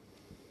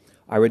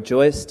I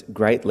rejoiced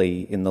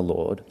greatly in the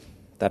Lord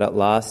that at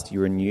last you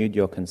renewed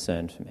your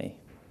concern for me.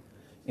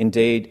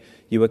 Indeed,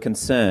 you were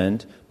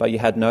concerned, but you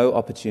had no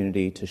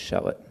opportunity to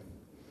show it.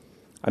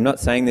 I'm not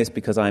saying this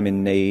because I'm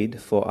in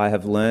need, for I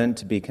have learned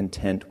to be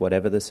content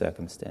whatever the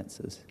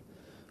circumstances.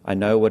 I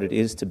know what it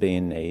is to be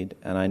in need,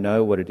 and I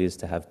know what it is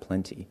to have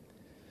plenty.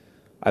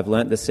 I've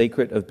learnt the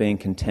secret of being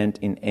content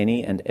in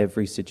any and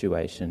every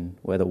situation,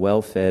 whether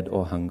well-fed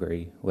or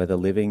hungry, whether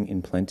living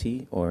in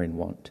plenty or in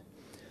want.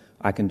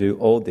 I can do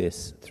all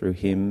this through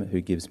him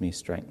who gives me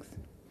strength.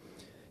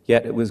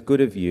 Yet it was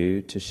good of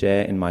you to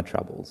share in my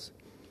troubles.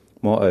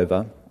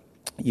 Moreover,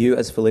 you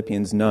as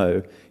Philippians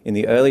know, in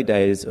the early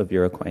days of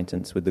your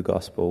acquaintance with the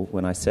gospel,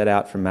 when I set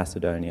out from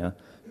Macedonia,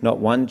 not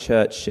one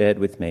church shared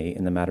with me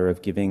in the matter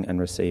of giving and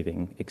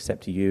receiving,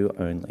 except you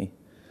only.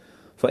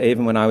 For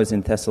even when I was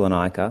in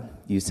Thessalonica,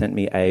 you sent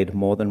me aid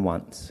more than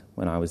once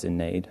when I was in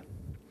need.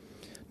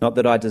 Not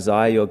that I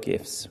desire your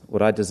gifts.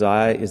 What I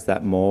desire is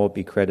that more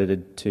be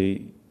credited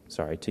to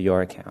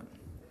your account.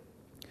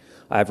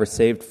 I have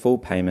received full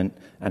payment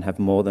and have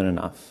more than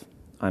enough.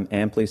 I'm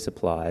amply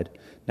supplied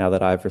now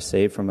that I have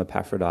received from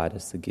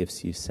Epaphroditus the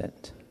gifts you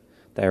sent.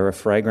 They are a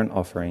fragrant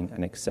offering,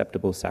 an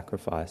acceptable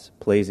sacrifice,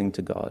 pleasing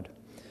to God.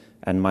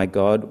 And my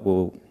God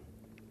will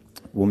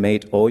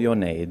meet all your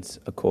needs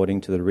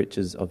according to the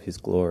riches of his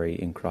glory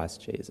in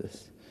Christ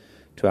Jesus.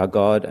 To our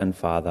God and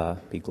Father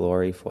be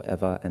glory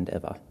forever and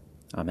ever.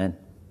 Amen.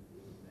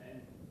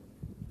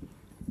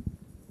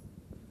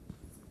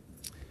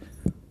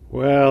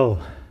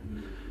 Well,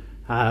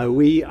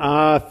 we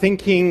are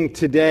thinking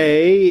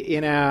today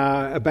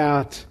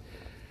about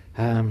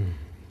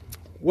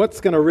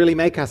what's going to really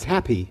make us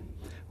happy.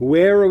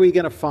 Where are we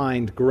going to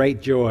find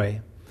great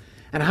joy?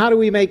 And how do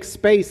we make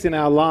space in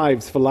our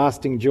lives for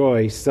lasting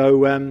joy?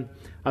 So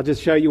I'll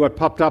just show you what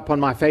popped up on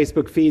my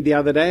Facebook feed the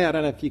other day. I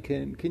don't know if you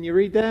can you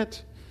read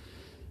that?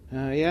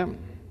 Yeah.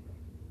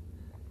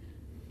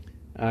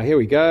 Here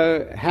we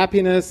go.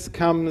 Happiness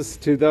comes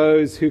to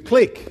those who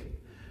click.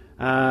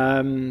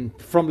 From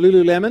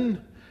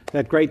Lululemon,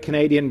 that great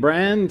Canadian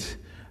brand.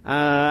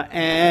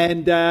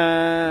 And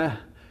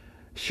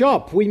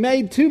shop, we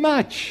made too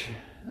much.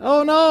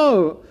 Oh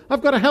no,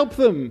 I've got to help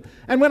them.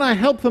 And when I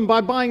help them by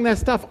buying their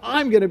stuff,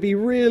 I'm going to be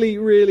really,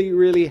 really,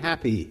 really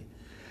happy.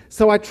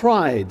 So I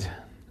tried.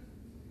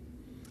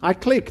 I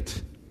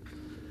clicked.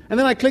 And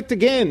then I clicked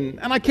again.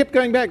 And I kept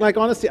going back. Like,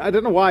 honestly, I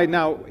don't know why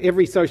now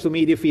every social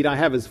media feed I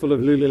have is full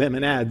of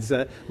Lululemon ads.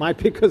 Might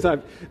be because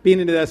I've been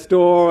into their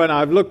store and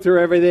I've looked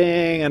through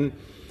everything and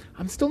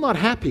I'm still not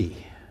happy.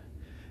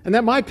 And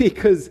that might be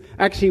because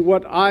actually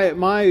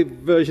my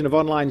version of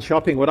online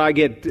shopping, what I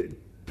get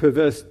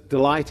perverse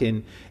delight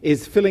in,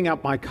 is filling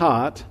up my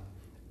cart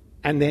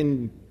and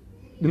then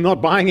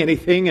not buying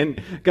anything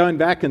and going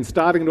back and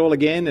starting it all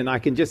again. And I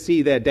can just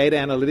see their data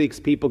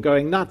analytics people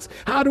going nuts.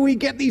 How do we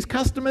get these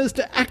customers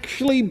to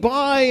actually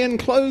buy and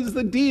close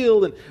the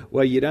deal? And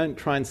well, you don't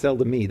try and sell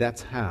to me.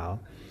 That's how.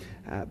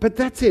 But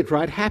that's it,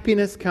 right?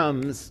 Happiness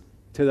comes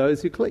to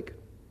those who click.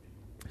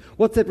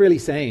 What's it really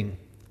saying?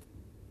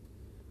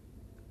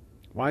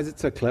 Why is it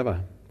so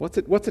clever? What's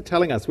it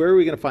telling us? Where are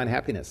we going to find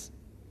happiness?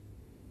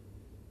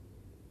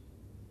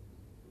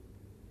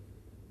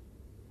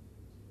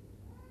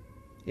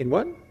 In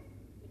what?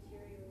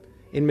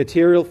 In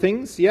material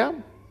things, yeah.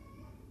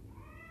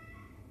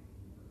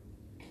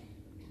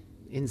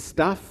 In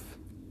stuff.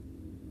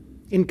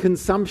 In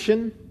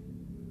consumption.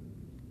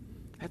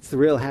 That's the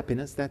real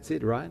happiness. That's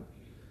it, right?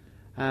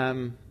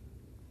 Now,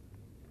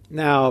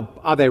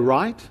 are they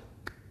right?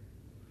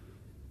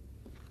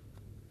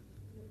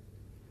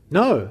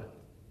 No.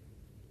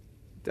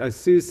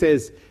 Sue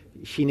says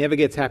she never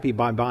gets happy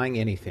by buying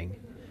anything.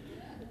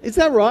 Is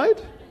that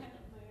right?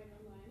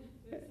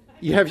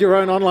 You have your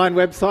own online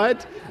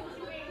website?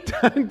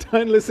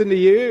 Don't listen to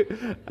you.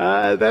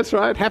 That's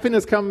right.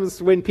 Happiness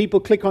comes when people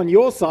click on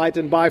your site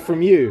and buy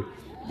from you.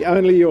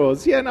 Only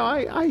yours. Yeah, no,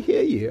 I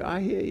hear you.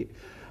 I hear you.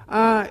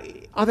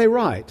 Are they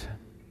right?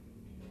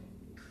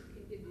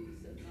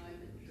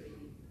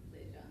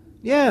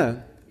 Yeah.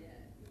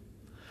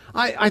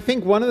 I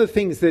think one of the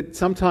things that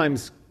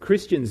sometimes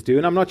Christians do,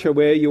 and I'm not sure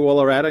where you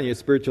all are at on your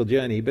spiritual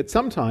journey, but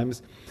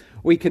sometimes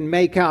we can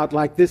make out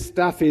like this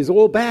stuff is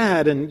all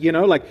bad and,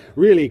 like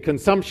really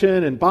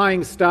consumption and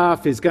buying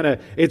stuff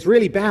it's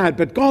really bad,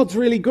 but God's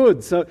really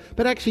good.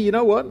 But actually, you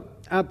know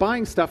what?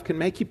 Buying stuff can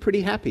make you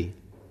pretty happy.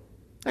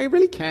 It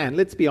really can,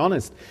 let's be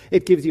honest.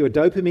 It gives you a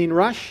dopamine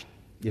rush.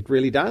 It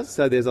really does.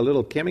 So there's a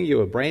little chemical,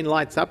 your brain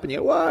lights up and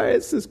whoa,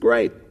 this is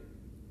great.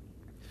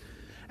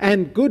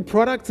 And good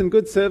products and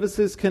good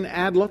services can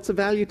add lots of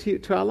value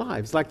to our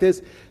lives. Like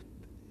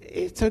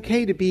it's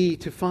okay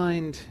to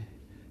find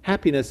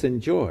happiness and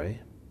joy.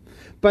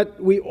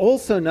 But we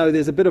also know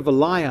there's a bit of a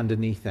lie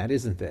underneath that,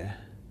 isn't there?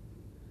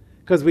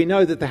 Because we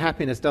know that the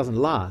happiness doesn't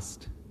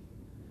last.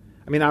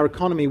 I mean, our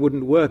economy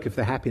wouldn't work if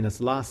the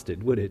happiness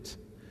lasted, would it?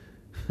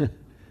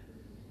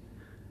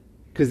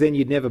 Because then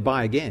you'd never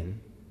buy again.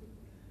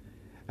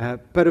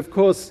 But of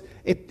course,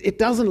 it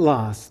doesn't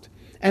last.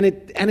 And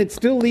it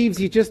still leaves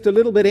you just a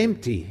little bit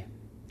empty.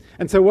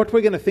 And so what we're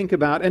going to think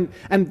about, and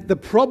the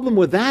problem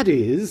with that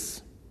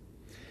is,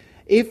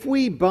 if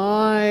we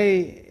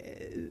buy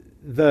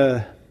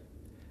the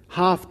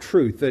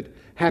half-truth that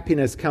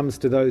happiness comes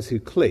to those who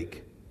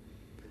click,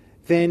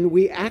 then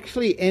we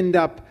actually end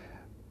up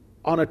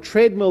on a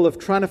treadmill of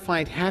trying to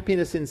find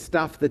happiness in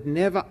stuff that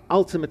never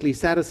ultimately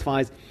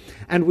satisfies,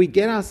 and we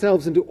get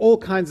ourselves into all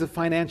kinds of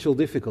financial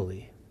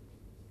difficulty.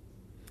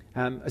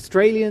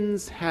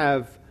 Australians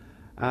have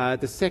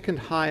the second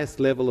highest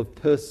level of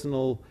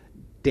personal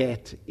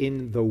debt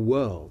in the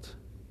world.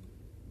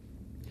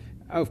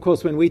 Of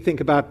course, when we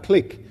think about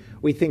click,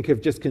 we think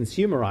of just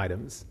consumer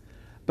items,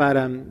 but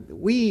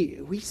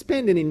we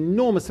spend an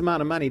enormous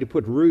amount of money to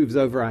put roofs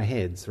over our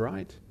heads,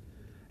 right?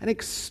 An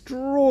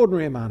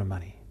extraordinary amount of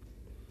money.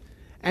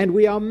 And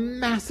we are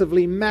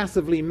massively,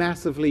 massively,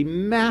 massively,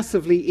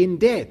 massively in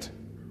debt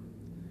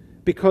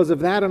because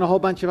of that and a whole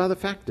bunch of other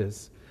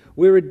factors.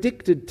 We're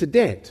addicted to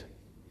debt.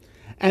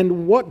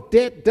 And what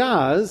debt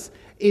does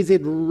is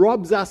it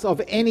robs us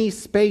of any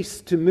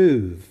space to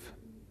move.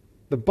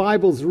 The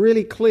Bible's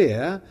really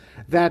clear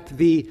that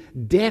the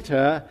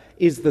debtor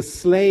is the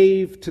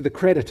slave to the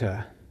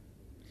creditor.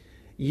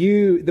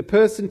 The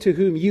person to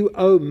whom you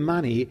owe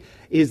money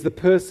is the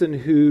person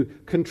who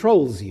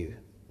controls you.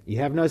 You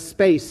have no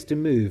space to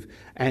move.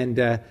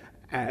 And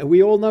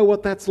we all know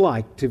what that's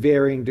like to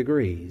varying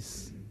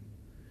degrees.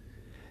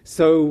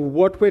 So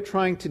what we're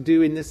trying to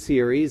do in this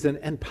series,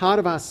 and part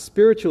of our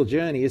spiritual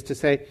journey, is to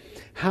say,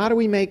 how do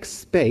we make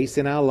space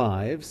in our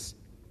lives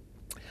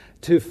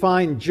to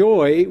find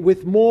joy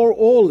with more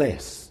or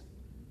less?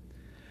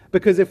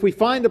 Because if we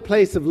find a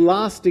place of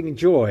lasting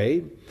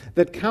joy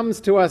that comes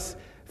to us,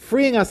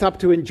 freeing us up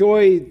to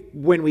enjoy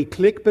when we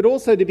click, but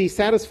also to be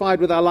satisfied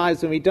with our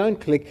lives when we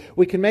don't click,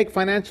 we can make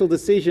financial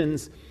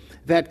decisions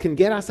that can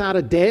get us out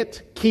of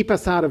debt, keep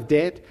us out of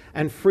debt,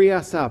 and free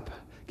us up,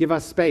 give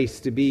us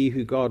space to be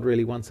who God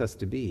really wants us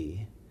to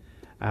be.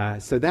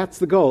 So that's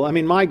the goal. I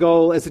mean, my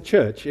goal as a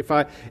church,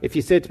 if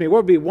you said to me, what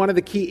would be one of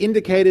the key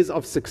indicators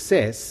of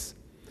success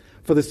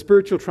for the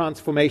spiritual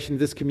transformation of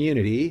this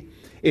community,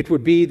 it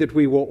would be that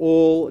we were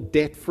all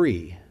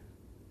debt-free.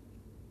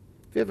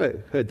 Have you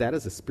ever heard that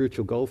as a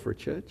spiritual goal for a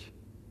church?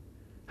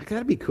 Like,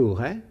 that'd be cool,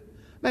 hey?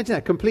 Imagine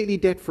that, completely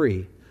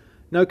debt-free.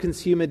 No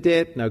consumer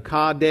debt, no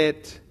car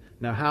debt,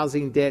 no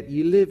housing debt.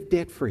 You live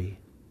debt-free.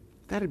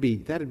 That'd be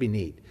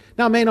neat.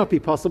 Now, it may not be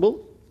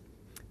possible,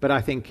 but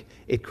I think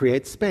it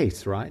creates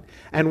space, right?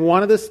 And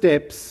one of the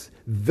steps,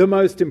 the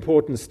most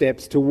important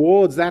steps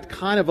towards that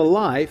kind of a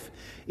life,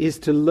 is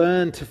to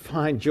learn to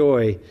find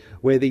joy,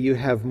 whether you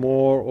have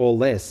more or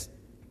less.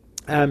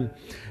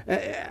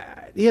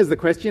 Here's the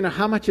question,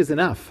 how much is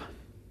enough?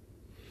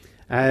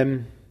 How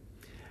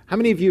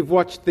many of you have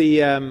watched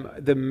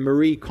the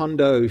Marie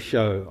Kondo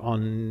show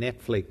on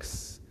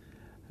Netflix?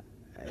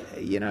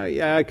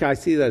 Okay, I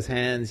see those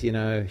hands,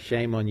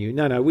 shame on you.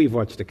 No, we've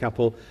watched a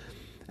couple.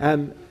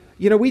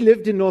 We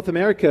lived in North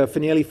America for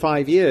nearly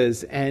 5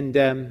 years,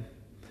 and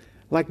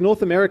like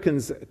North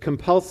Americans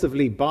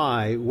compulsively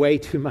buy way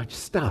too much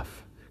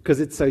stuff because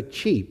it's so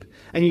cheap.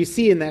 And you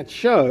see in that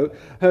show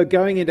her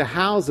going into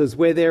houses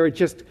where there are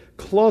just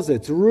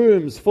closets,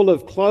 rooms full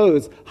of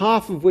clothes,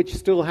 half of which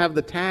still have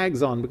the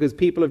tags on because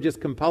people have just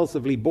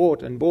compulsively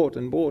bought and bought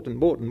and bought and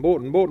bought and bought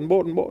and bought and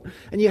bought and bought.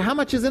 And how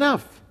much is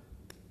enough?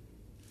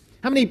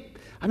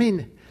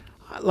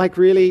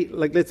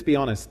 Let's be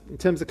honest, in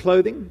terms of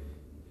clothing,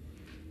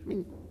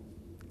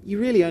 you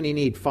really only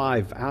need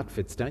 5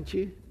 outfits, don't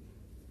you?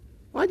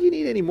 Why do you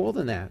need any more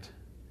than that?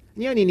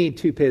 And you only need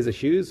 2 pairs of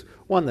shoes,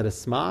 one that is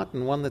smart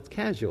and one that's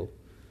casual.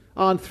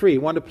 And 3,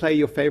 one to play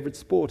your favorite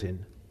sport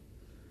in.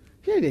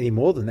 You don't need any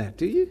more than that,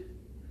 do you?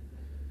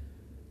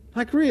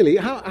 Like, really,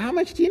 how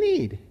much do you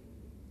need?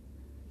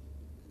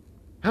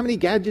 How many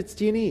gadgets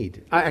do you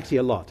need? Actually,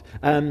 a lot.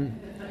 For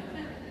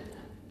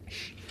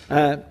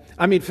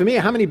me,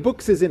 how many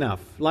books is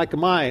enough? Like,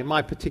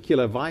 my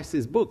particular vice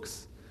is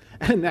books.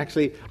 And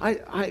actually,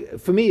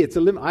 for me, it's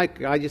a limit.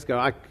 I just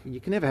go,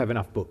 you can never have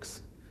enough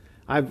books.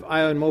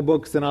 I own more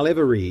books than I'll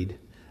ever read,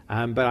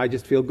 but I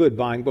just feel good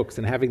buying books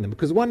and having them,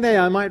 because one day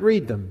I might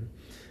read them.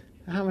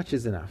 How much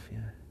is enough? Yeah.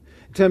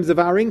 In terms of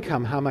our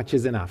income, how much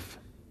is enough?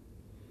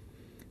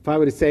 If I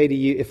were to say to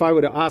you, if I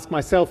were to ask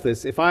myself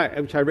this, which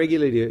I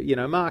regularly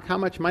do, Mark, how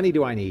much money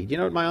do I need? You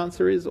know what my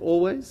answer is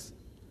always?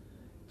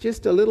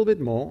 Just a little bit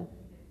more.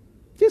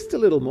 Just a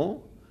little more.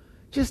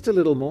 Just a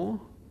little more.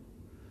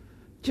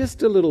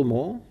 Just a little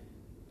more.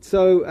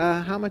 So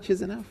how much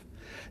is enough?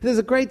 There's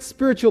a great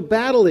spiritual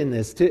battle in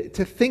this, to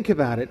think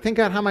about it. Think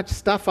about how much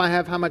stuff I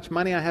have, how much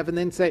money I have, and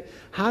then say,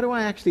 how do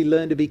I actually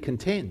learn to be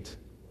content?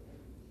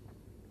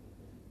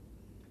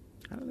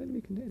 How do I learn to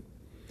be content?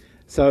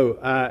 So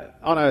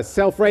on a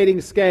self-rating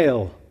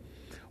scale,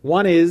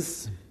 1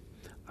 is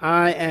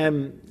I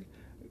am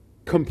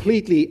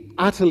completely,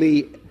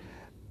 utterly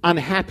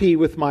unhappy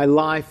with my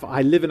life.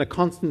 I live in a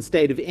constant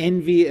state of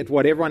envy at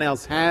what everyone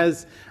else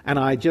has, and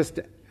I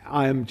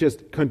am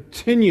just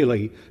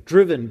continually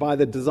driven by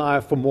the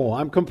desire for more.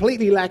 I'm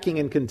completely lacking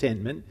in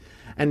contentment.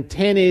 And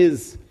 10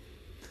 is,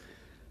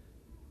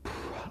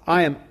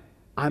 I am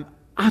I'm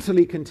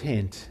utterly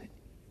content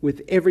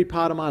with every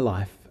part of my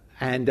life.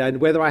 And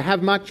whether I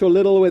have much or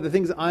little, whether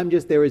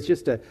there is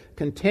just a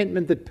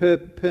contentment that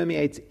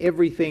permeates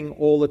everything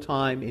all the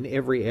time in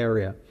every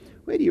area.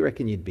 Where do you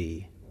reckon you'd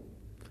be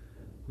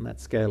on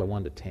that scale of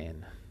 1 to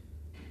 10?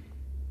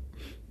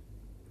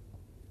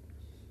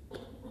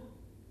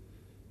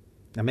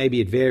 Now,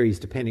 maybe it varies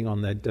depending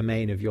on the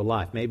domain of your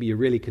life. Maybe you're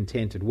really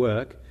content at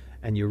work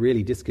and you're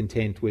really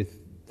discontent with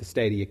the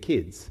state of your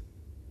kids.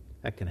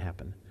 That can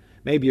happen.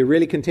 Maybe you're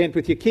really content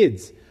with your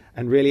kids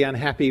and really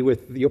unhappy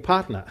with your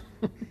partner.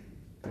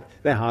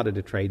 They're harder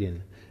to trade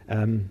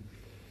in.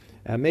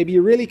 Maybe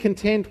you're really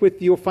content with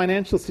your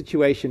financial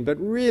situation, but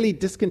really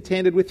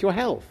discontented with your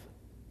health.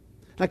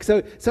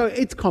 So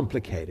it's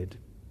complicated.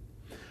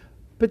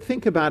 But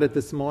think about it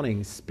this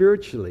morning,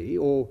 spiritually,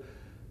 or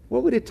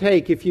what would it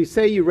take if you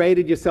say you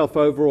rated yourself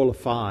overall a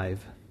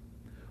 5?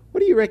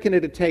 What do you reckon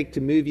it'd take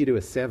to move you to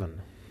a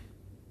 7?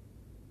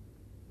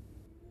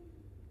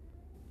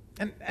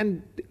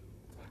 And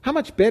how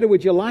much better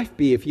would your life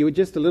be if you were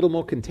just a little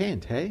more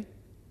content, hey?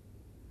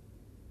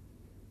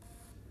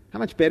 How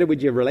much better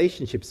would your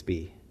relationships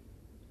be?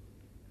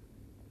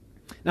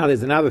 Now,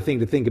 there's another thing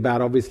to think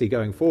about, obviously,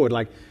 going forward.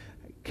 Like,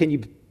 can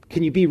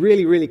you be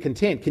really, really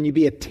content? Can you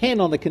be a 10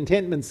 on the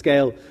contentment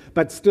scale,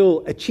 but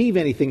still achieve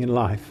anything in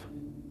life?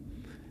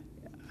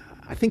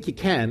 I think you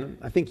can.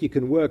 I think you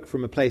can work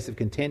from a place of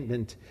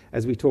contentment,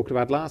 as we talked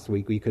about last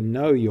week, where you can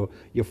know your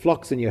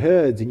flocks and your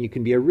herds, and you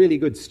can be a really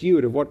good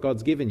steward of what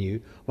God's given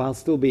you while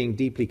still being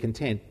deeply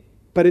content.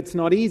 But it's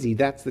not easy.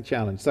 That's the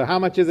challenge. So how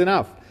much is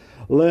enough?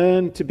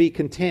 Learn to be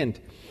content.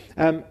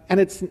 And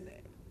it's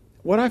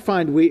what I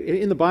find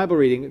in the Bible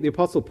reading, the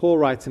Apostle Paul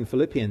writes in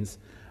Philippians,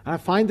 and I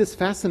find this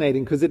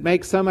fascinating because it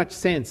makes so much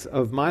sense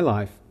of my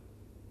life.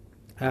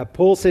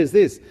 Paul says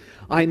this,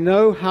 I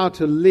know how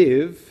to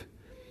live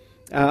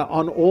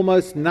on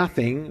almost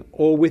nothing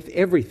or with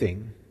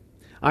everything.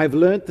 I've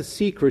learnt the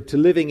secret to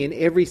living in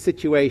every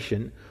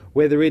situation,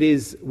 whether it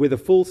is with a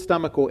full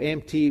stomach or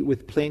empty,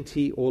 with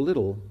plenty or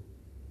little.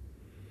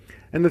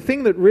 And the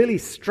thing that really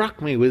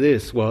struck me with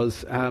this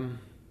was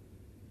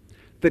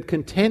that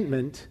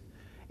contentment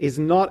is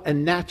not a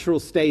natural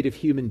state of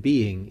human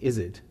being, is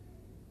it?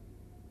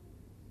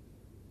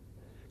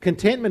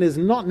 Contentment is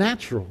not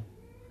natural.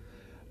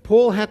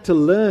 Paul had to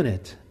learn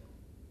it.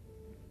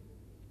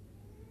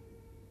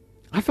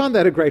 I found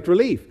that a great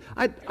relief.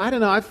 I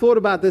don't know, I've thought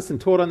about this and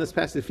taught on this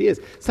passage for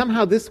years.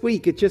 Somehow this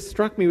week it just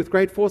struck me with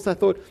great force. I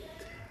thought,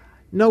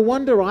 no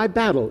wonder I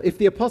battle. If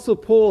the Apostle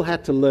Paul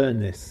had to learn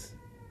this,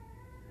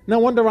 no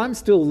wonder I'm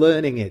still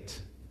learning it.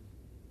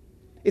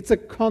 It's a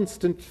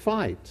constant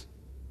fight.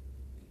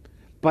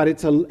 But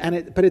it's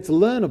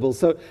learnable.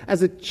 So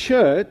as a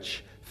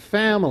church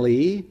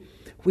family,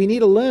 we need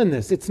to learn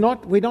this.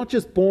 We're not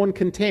just born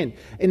content.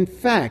 In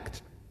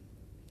fact,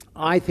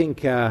 I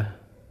think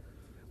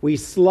we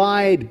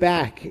slide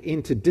back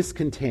into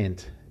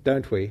discontent,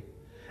 don't we?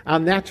 Our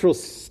natural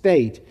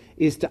state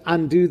is to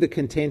undo the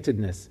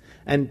contentedness.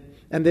 And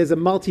there's a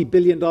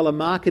multi-billion-dollar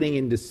marketing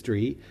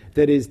industry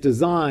that is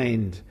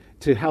designed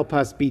to help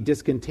us be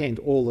discontent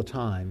all the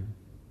time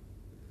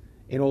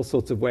in all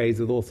sorts of ways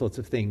with all sorts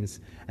of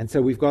things. And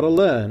so we've got to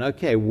learn,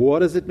 okay, what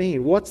does it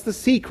mean? What's the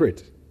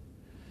secret?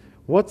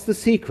 What's the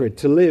secret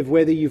to live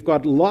whether you've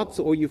got lots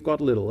or you've got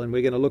little? And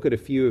we're going to look at a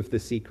few of the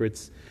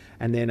secrets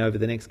and then over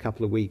the next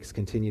couple of weeks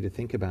continue to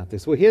think about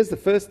this. Well, here's the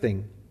first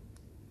thing.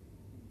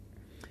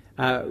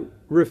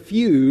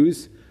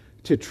 Refuse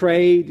to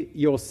trade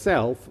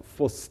yourself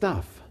for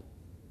stuff.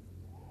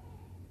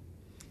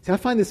 See, I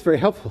find this very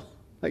helpful.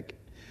 Like,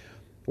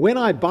 when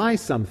I buy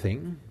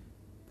something,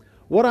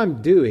 what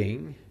I'm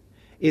doing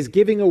is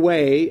giving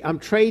away, I'm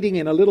trading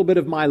in a little bit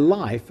of my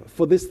life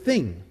for this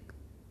thing.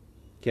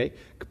 Okay?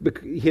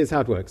 Here's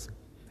how it works.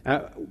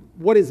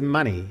 What is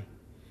money?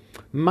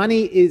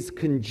 Money is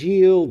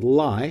congealed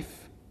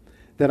life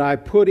that I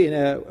put in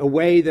a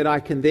way that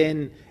I can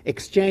then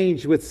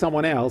exchange with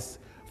someone else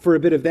for a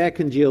bit of their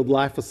congealed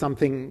life or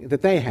something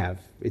that they have.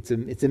 It's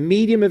a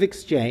medium of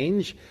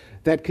exchange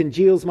that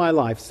congeals my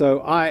life.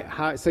 So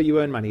you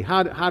earn money.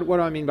 What do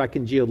I mean by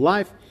congealed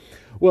life?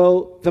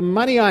 Well, the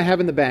money I have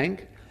in the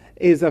bank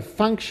is a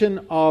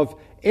function of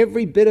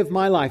every bit of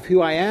my life, who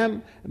I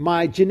am,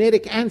 my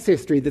genetic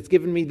ancestry that's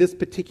given me this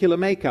particular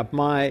makeup,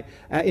 my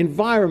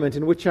environment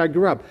in which I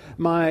grew up.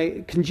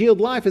 My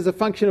congealed life is a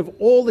function of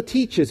all the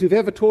teachers who've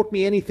ever taught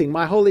me anything,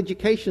 my whole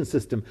education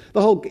system.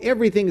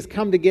 Everything's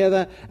come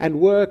together and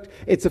worked.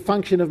 It's a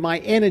function of my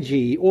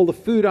energy, all the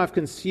food I've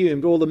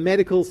consumed, all the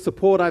medical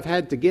support I've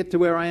had to get to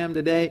where I am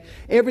today,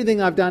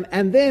 everything I've done.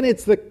 And then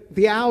it's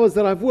the hours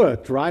that I've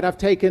worked, right? I've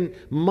taken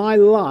my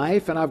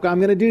life and I'm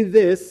going to do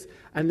this,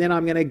 and then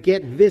I'm going to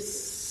get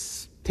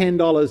this $10,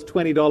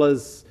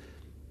 $20,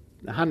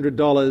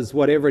 $100,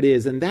 whatever it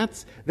is. And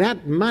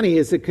that money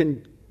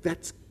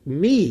that's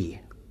me.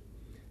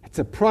 It's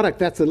a product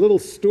that's a little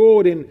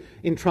stored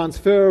in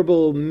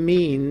transferable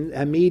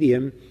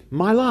medium,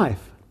 my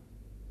life.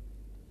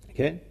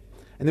 Okay?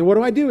 And then what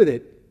do I do with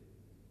it?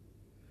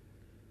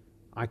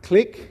 I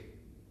click,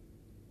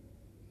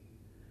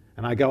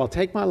 And I go, I'll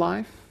take my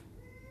life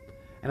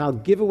and I'll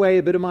give away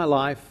a bit of my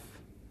life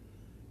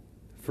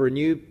for a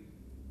new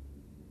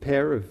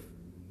pair of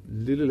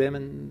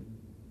Lululemon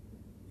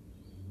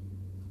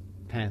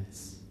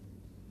pants.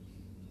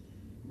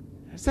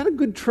 Is that a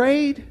good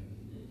trade?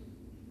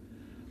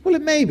 Well,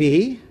 it may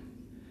be.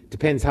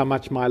 Depends how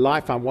much my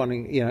life I'm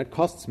wanting, it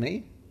costs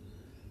me.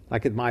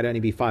 Like it might only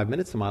be 5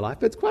 minutes of my life,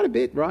 but it's quite a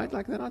bit, right?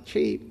 Like they're not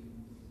cheap.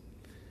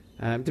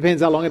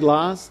 Depends how long it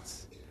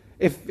lasts.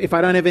 If I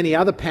don't have any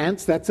other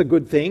pants, that's a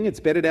good thing. It's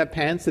better to have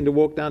pants than to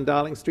walk down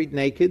Darling Street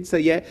naked. So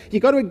yeah,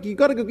 you've got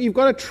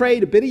to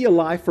trade a bit of your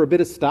life for a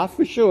bit of stuff,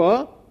 for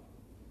sure.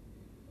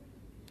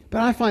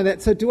 But I find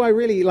that, so do I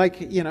really, you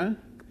can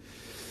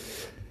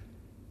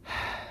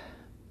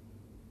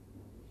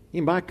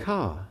buy a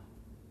car.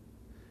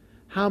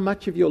 How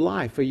much of your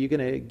life are you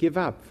going to give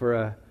up for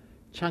a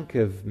chunk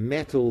of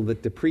metal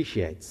that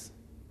depreciates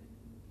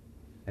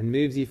and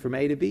moves you from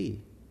A to B?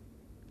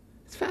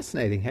 It's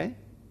fascinating, hey?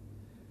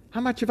 How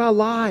much of our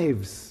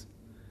lives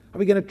are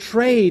we going to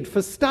trade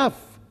for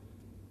stuff?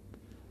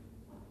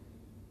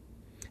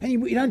 And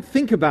you don't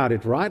think about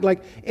it, right?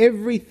 Like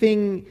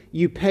everything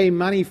you pay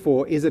money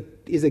for is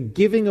a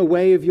giving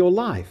away of your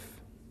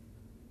life.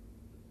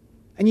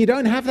 And you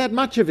don't have that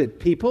much of it,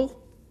 people.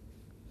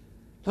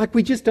 Like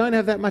we just don't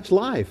have that much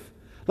life.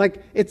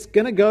 Like it's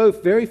going to go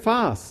very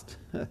fast.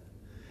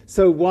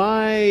 So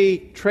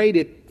why trade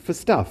it for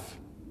stuff?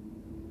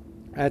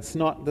 That's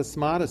not the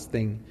smartest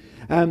thing.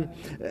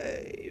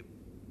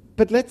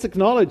 But let's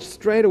acknowledge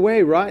straight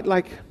away, right?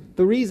 Like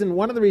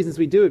one of the reasons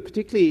we do it,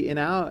 particularly in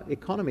our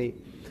economy,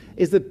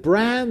 is that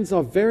brands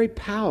are very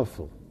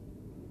powerful,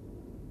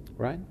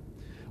 right?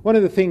 One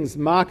of the things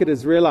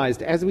marketers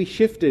realized as we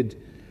shifted,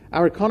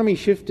 our economy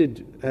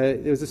shifted,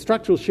 there was a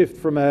structural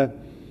shift from a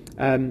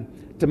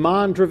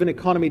demand-driven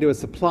economy to a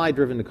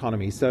supply-driven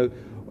economy. So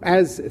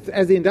as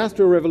the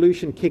Industrial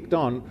Revolution kicked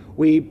on,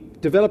 we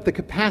developed the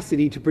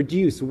capacity to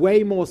produce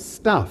way more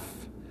stuff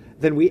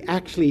than we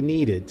actually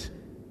needed.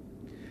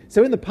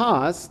 So in the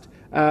past,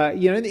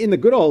 in the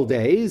good old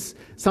days,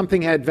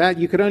 something had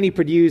value. You could only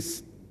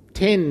produce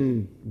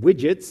 10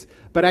 widgets,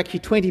 but actually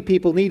 20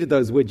 people needed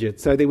those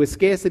widgets. So there was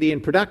scarcity in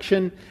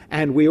production,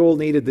 and we all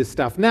needed this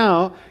stuff.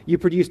 Now, you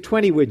produce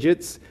 20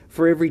 widgets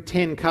for every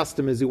 10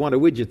 customers who want a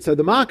widget. So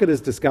the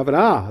marketers discovered,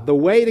 the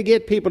way to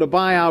get people to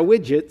buy our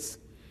widgets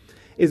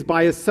is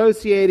by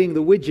associating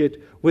the widget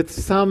with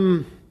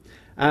some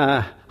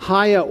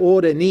higher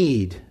order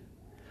need,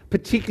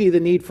 particularly the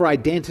need for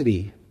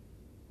identity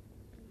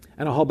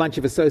and a whole bunch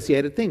of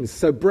associated things.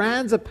 So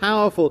brands are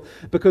powerful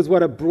because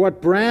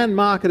what brand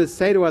marketers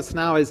say to us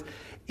now is,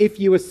 if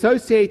you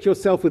associate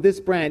yourself with this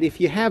brand, if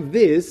you have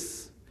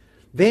this,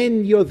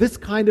 then you're this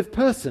kind of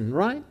person,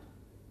 right?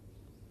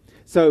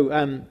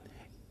 So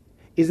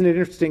isn't it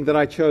interesting that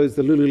I chose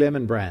the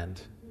Lululemon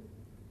brand?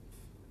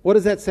 What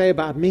does that say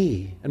about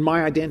me and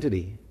my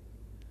identity?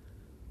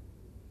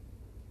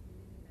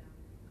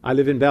 I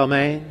live in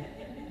Balmain.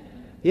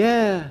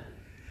 Yeah.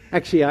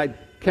 Actually, I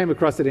came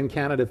across it in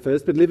Canada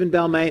first, but live in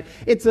Balmain.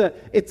 It's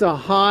a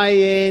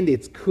high-end,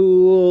 it's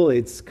cool,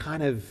 it's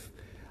kind of,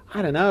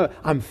 I don't know,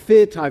 I'm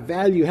fit, I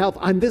value health,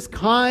 I'm this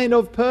kind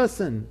of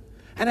person.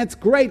 And it's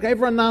great,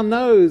 everyone now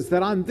knows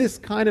that I'm this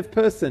kind of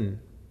person.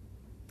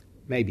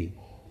 Maybe.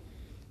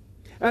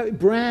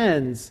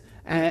 Brands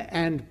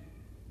and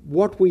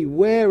what we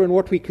wear and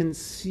what we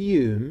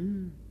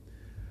consume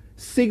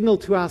signal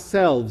to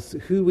ourselves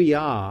who we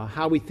are,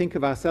 how we think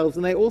of ourselves,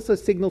 and they also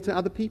signal to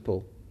other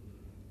people.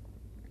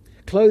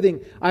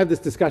 Clothing, I have this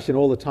discussion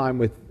all the time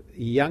with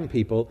young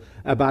people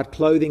about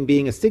clothing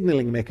being a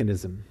signaling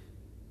mechanism.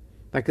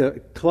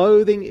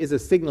 Clothing is a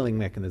signaling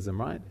mechanism,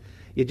 right?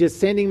 You're just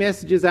sending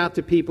messages out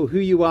to people who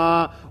you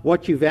are,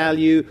 what you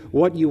value,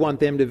 what you want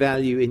them to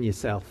value in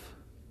yourself.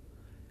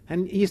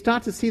 And you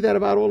start to see that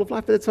about all of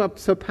life, but it's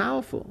so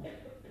powerful.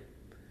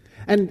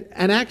 And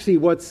actually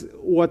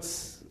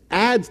what's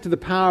adds to the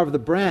power of the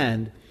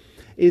brand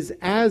is,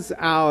 as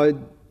our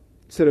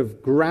sort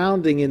of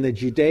grounding in the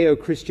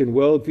Judeo-Christian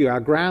worldview,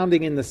 our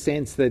grounding in the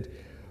sense that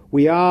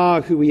we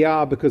are who we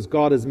are because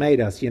God has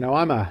made us.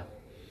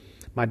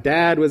 My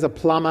dad was a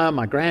plumber,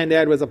 my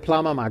granddad was a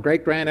plumber, my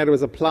great-granddad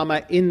was a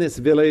plumber in this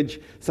village,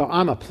 so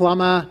I'm a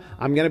plumber,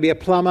 I'm going to be a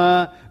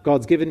plumber,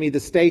 God's given me the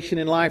station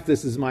in life,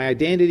 this is my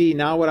identity,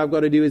 now what I've got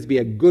to do is be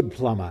a good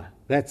plumber.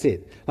 That's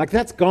it.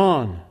 That's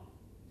gone.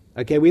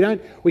 Okay,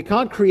 we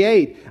can't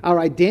create our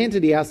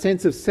identity, our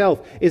sense of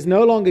self is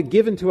no longer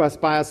given to us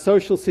by our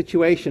social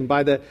situation,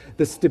 by the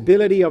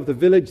stability of the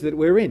village that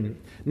we're in.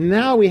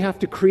 Now we have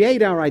to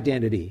create our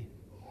identity.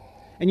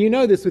 And you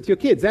know this with your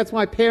kids. That's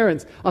why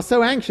parents are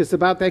so anxious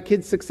about their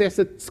kids' success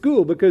at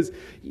school, because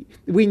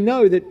we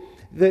know that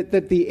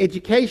the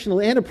educational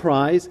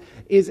enterprise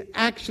is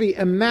actually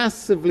a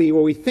massively,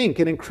 or we think,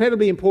 an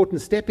incredibly important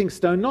stepping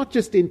stone, not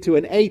just into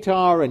an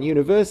 8R and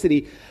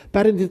university,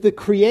 but into the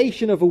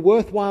creation of a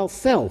worthwhile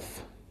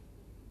self.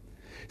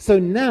 So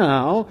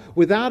now,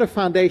 without a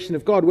foundation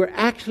of God, we're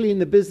actually in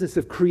the business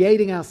of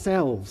creating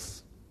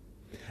ourselves.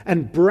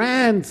 And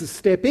brands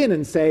step in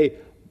and say,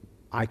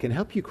 I can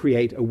help you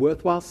create a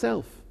worthwhile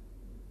self.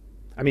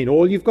 I mean,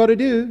 all you've got to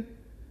do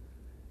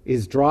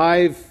is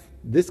drive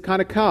this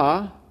kind of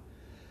car,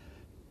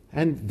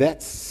 and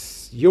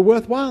you're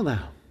worthwhile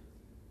now.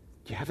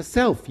 You have a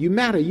self, you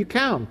matter, you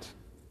count.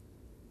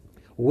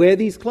 Wear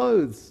these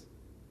clothes.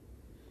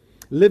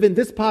 Live in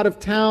this part of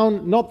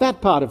town, not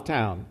that part of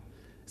town.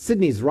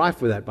 Sydney's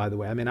rife with that, by the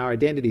way. I mean, our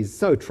identity is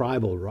so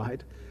tribal,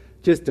 right?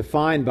 Just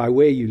defined by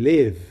where you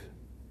live.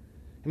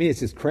 I mean,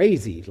 it's just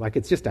crazy. Like,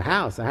 it's just a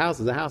house. A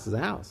house is a house is a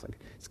house. Like,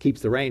 it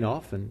keeps the rain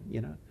off,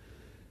 and,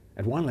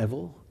 at one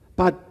level.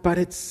 But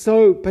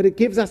it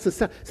gives us a...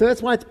 So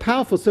that's why it's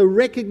powerful. So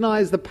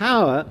recognize the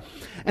power,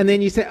 and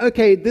then you say,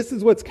 okay, this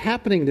is what's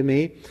happening to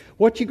me.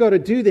 What you got to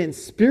do then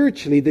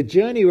spiritually, the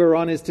journey we're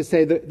on, is to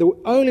say that the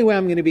only way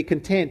I'm going to be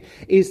content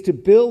is to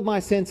build my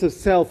sense of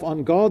self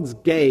on God's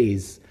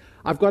gaze.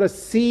 I've got to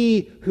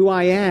see who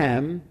I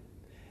am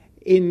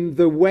in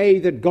the way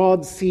that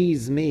God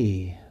sees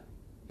me,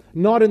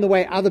 not in the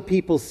way other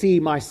people see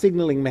my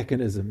signaling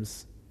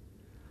mechanisms.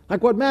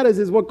 Like, what matters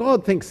is what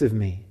God thinks of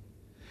me.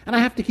 And I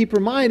have to keep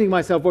reminding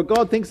myself what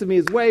God thinks of me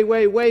is way,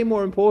 way, way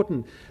more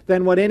important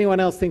than what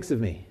anyone else thinks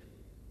of me.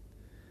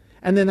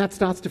 And then that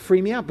starts to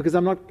free me up, because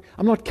I'm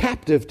not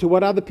captive to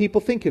what other people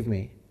think of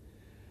me.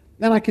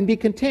 Then I can be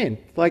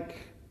content. Doesn't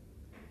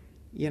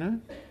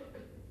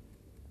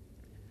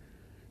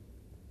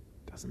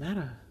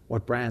matter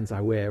what brands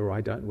I wear or I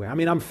don't wear. I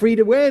mean, I'm free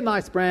to wear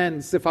nice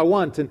brands if I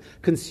want, and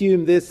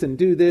consume this and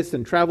do this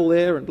and travel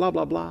there and blah,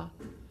 blah, blah.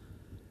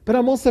 But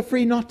I'm also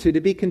free not to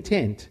be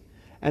content.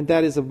 And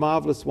that is a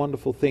marvelous,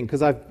 wonderful thing,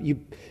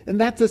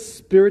 and that's a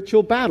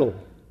spiritual battle.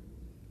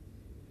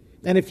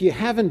 And if you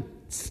haven't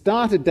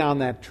started down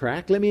that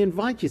track, let me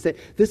invite you. Say,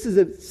 this is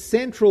a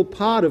central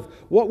part of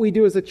what we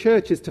do as a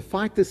church, is to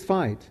fight this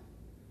fight.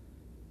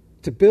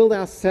 To build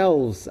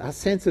ourselves, our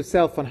sense of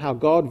self, on how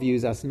God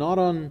views us, not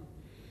on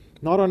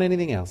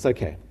anything else.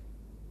 Okay.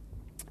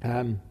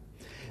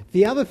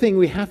 The other thing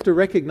we have to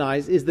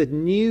recognize is that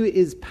new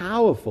is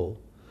powerful.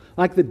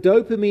 Like the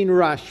dopamine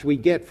rush we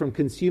get from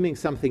consuming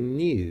something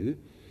new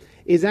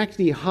is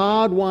actually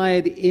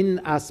hardwired in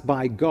us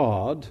by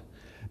God,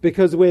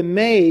 because we're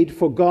made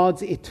for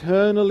God's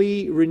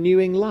eternally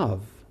renewing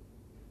love.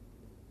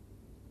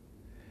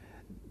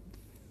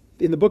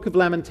 In the book of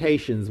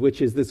Lamentations,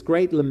 which is this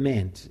great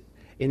lament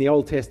in the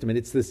Old Testament,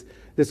 it's this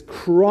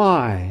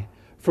cry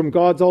from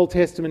God's Old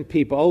Testament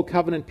people, Old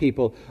Covenant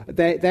people.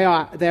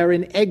 They're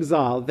in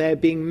exile. They're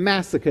being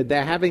massacred.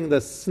 They're having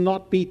the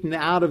snot beaten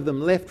out of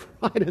them left,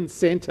 right, and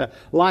center.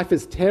 Life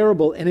is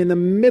terrible. And in the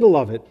middle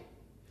of it,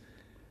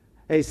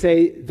 they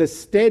say, the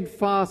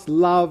steadfast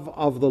love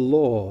of the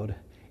Lord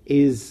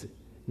is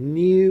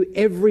new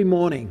every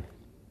morning.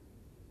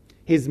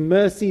 His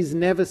mercies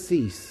never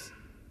cease.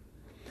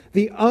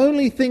 The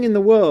only thing in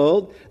the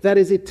world that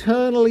is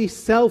eternally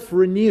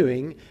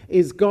self-renewing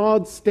is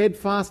God's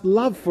steadfast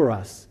love for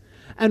us.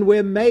 And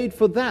we're made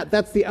for that.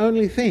 That's the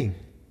only thing.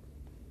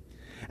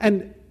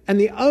 And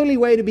the only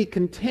way to be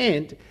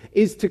content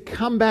is to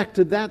come back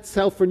to that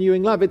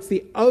self-renewing love. It's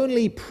the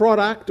only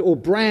product or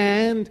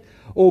brand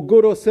or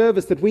good or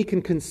service that we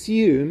can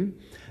consume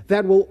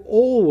that will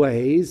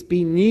always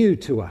be new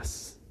to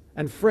us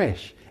and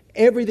fresh.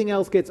 Everything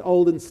else gets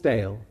old and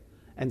stale.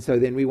 And so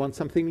then we want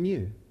something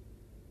new.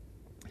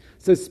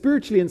 So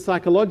spiritually and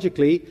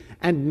psychologically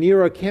and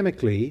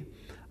neurochemically,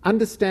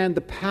 understand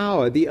the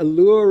power, the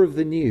allure of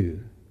the new.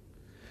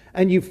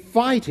 And you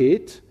fight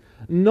it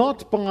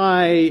not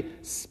by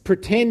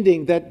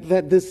pretending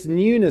that this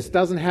newness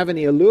doesn't have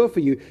any allure for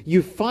you.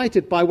 You fight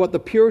it by what the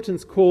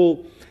Puritans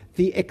call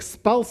the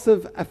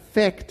expulsive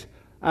effect,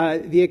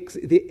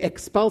 the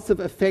expulsive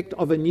effect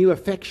of a new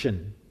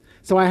affection.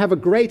 So I have a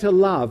greater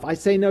love. I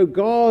say, no,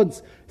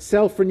 God's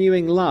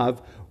self-renewing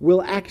love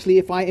will actually,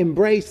 if I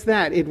embrace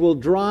that, it will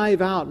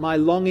drive out my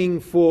longing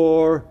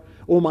for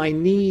or my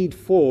need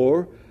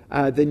for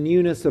the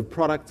newness of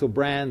products or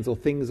brands or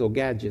things or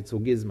gadgets or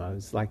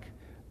gizmos.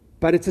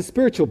 But it's a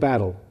spiritual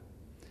battle,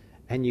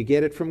 and you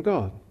get it from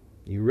God.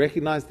 You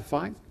recognize the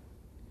fight,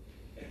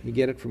 you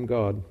get it from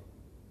God.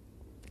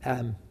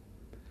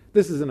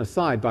 This is an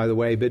aside, by the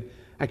way, but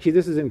actually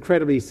this is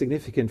incredibly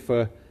significant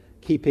for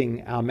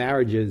keeping our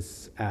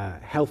marriages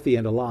healthy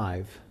and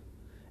alive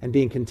and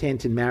being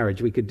content in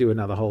marriage. We could do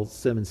another whole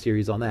sermon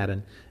series on that,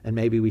 and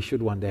maybe we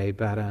should one day.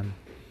 But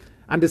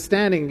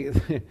understanding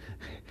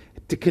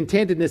to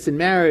contentedness in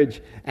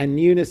marriage and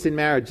newness in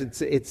marriage,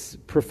 it's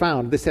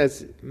profound. This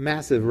has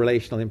massive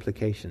relational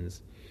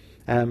implications.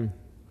 One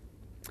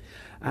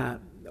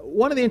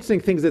of the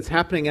interesting things that's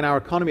happening in our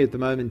economy at the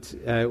moment,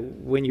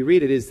 when you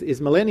read it,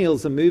 is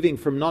millennials are moving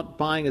from not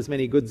buying as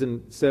many goods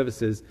and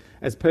services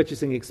as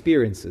purchasing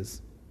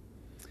experiences,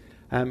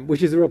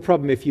 which is a real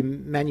problem if you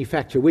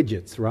manufacture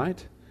widgets,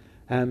 right?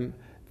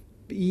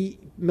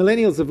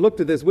 Millennials have looked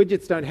at this.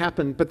 Widgets don't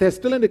happen, but they're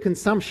still into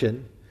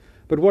consumption.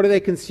 But what do they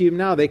consume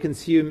now? They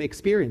consume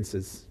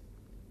experiences.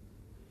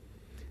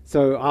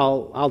 So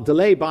I'll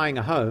delay buying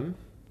a home,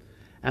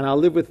 and I'll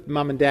live with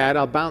mum and dad.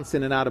 I'll bounce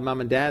in and out of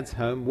mum and dad's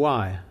home.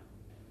 Why?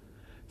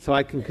 So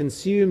I can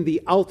consume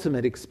the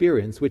ultimate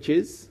experience, which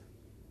is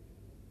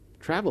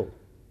travel.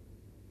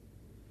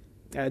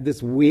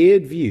 this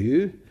weird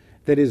view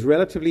that is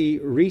relatively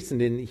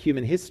recent in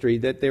human history,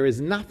 that there is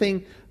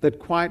nothing that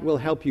quite will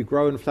help you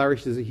grow and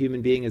flourish as a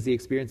human being as the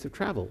experience of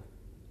travel.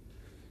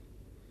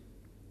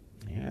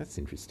 Yeah, that's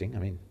interesting. I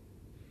mean,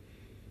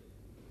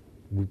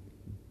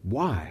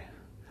 why?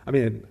 I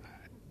mean,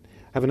 I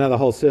have another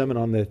whole sermon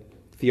on the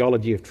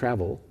theology of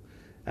travel.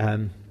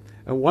 And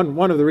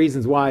one of the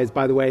reasons why is,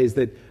 by the way, is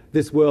that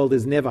this world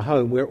is never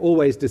home. We're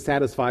always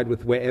dissatisfied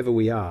with wherever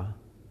we are.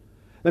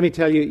 Let me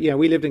tell you,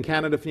 we lived in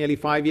Canada for nearly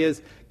 5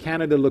 years.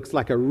 Canada looks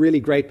like a really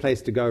great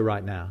place to go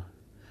right now.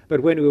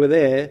 But when we were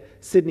there,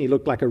 Sydney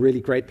looked like a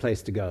really great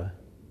place to go.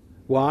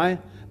 Why?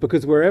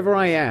 Because wherever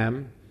I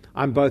am,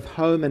 I'm both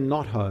home and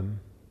not home.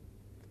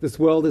 This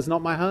world is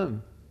not my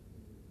home.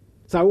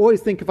 So I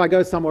always think if I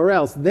go somewhere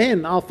else,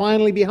 then I'll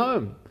finally be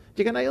home.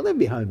 You go, no, you'll never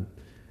be home.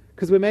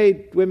 Because we're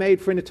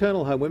made for an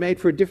eternal home. We're made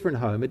for a different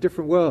home, a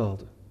different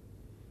world.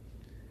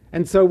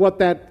 And so what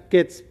that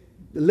gets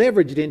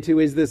leveraged into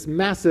is this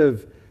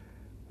massive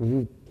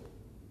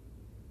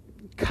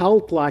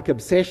cult-like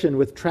obsession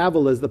with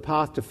travel as the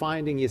path to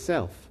finding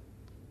yourself.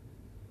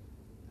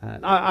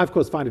 I, of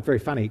course, find it very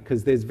funny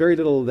because there's very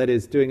little that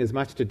is doing as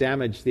much to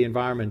damage the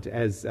environment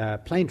as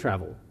plane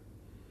travel.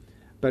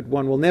 But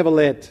one will never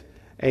will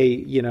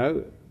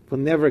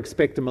never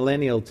expect a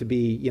millennial to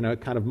be,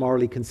 kind of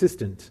morally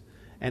consistent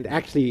and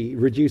actually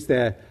reduce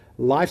their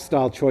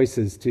lifestyle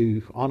choices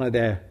to honor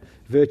their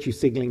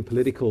virtue-signaling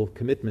political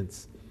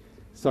commitments.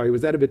 Sorry,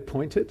 was that a bit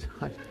pointed?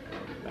 I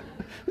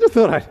just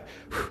thought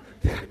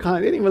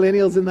any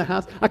millennials in the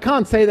house? I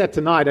can't say that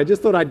tonight. I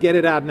just thought I'd get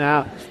it out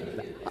now.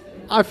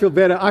 I feel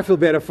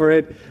better for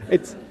it.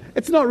 It's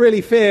not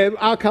really fair.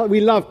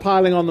 We love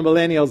piling on the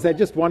millennials. They're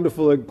just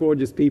wonderful and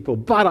gorgeous people.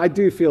 But I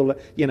do feel that,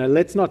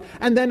 let's not.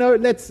 And then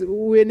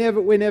we're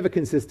never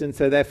consistent,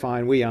 so they're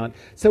fine. We aren't.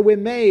 So we're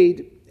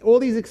made. All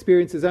these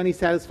experiences only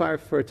satisfy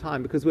for a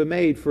time because we're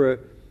made for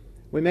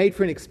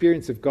an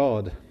experience of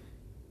God.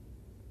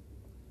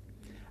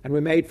 And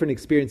we're made for an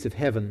experience of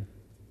heaven.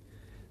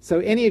 So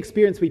any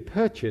experience we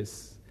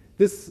purchase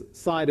this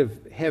side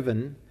of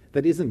heaven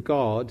that isn't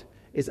God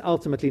is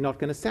ultimately not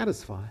going to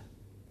satisfy.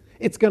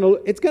 It's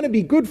going to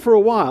be good for a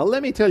while.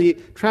 Let me tell you,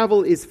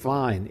 travel is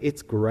fine.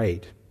 It's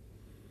great.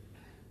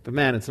 But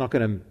man, it's not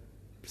going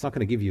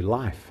to give you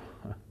life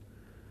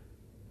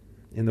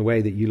in the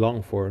way that you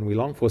long for and we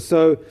long for.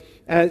 So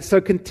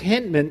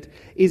contentment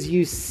is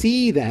you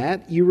see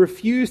that, you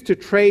refuse to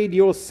trade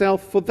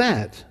yourself for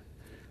that.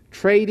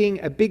 Trading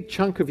a big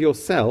chunk of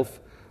yourself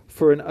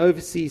for an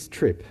overseas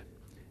trip.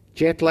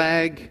 Jet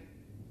lag,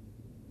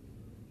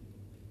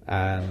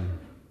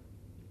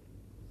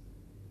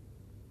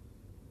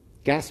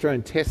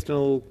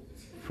 gastrointestinal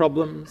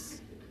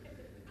problems,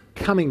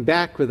 coming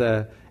back with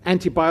an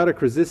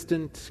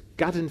antibiotic-resistant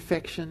gut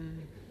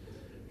infection.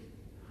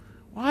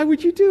 Why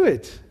would you do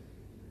it?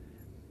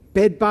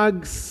 Bed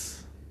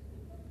bugs,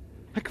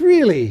 like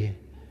really,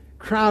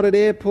 crowded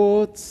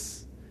airports,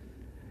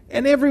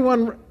 and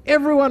everyone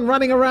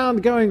running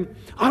around going,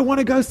 I want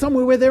to go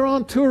somewhere where there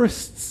aren't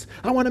tourists.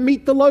 I want to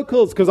meet the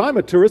locals because I'm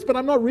a tourist, but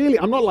I'm not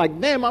like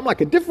them. I'm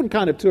like a different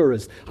kind of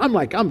tourist.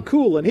 I'm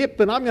cool and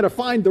hip and I'm going to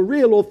find the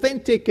real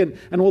authentic, and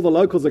all the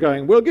locals are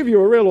going, we'll give you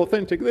a real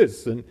authentic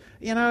this. And,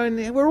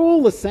 and we're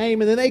all the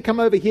same. And then they come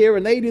over here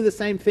and they do the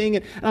same thing.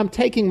 And I'm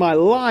taking my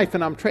life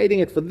and I'm trading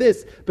it for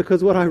this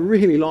because what I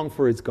really long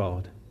for is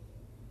God.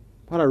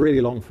 What I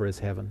really long for is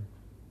heaven.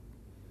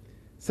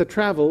 So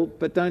travel,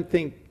 but don't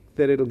think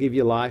that it'll give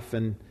you life,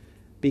 and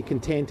be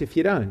content if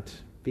you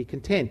don't. Be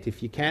content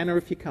if you can or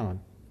if you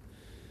can't.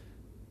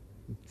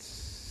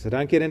 So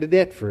don't get into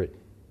debt for it.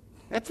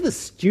 That's the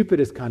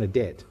stupidest kind of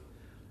debt.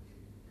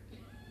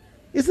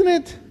 Isn't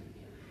it?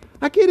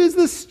 Like, it is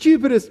the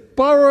stupidest,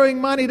 borrowing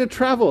money to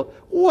travel.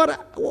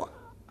 What?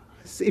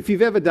 If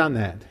you've ever done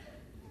that,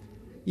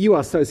 you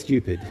are so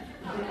stupid.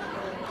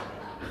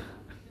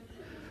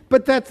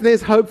 But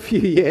there's hope for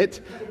you yet.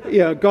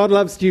 God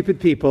loves stupid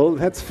people.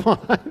 That's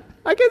fine.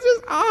 I guess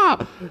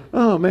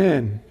oh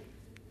man.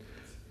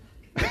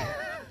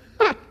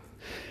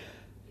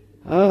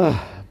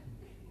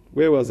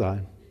 Where was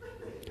I?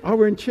 Oh,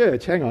 we're in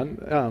church. Hang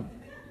on.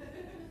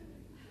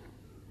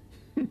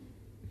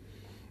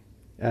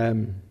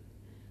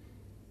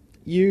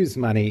 Use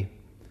money.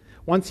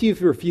 Once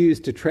you've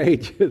refused to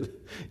trade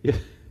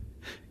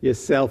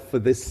yourself for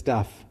this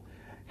stuff,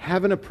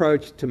 have an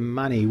approach to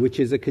money which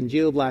is a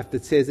congealed life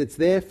that says it's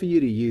there for you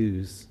to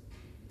use.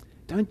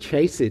 Don't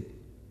chase it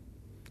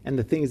and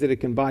the things that it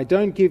can buy.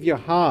 Don't give your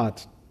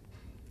heart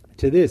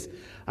to this.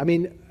 I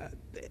mean,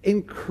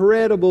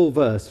 incredible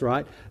verse,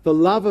 right? The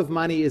love of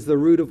money is the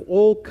root of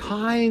all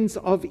kinds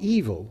of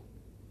evil.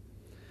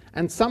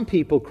 And some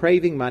people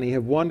craving money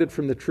have wandered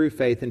from the true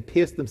faith and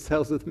pierced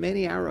themselves with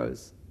many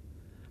arrows.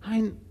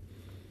 I mean,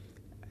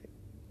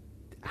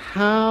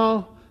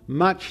 how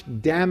much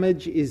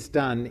damage is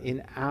done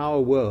in our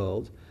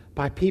world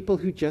by people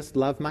who just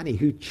love money,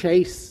 who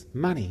chase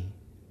money.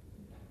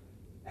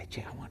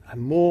 I want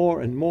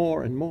more and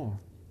more and more.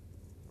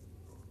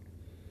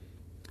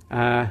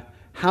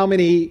 How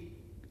many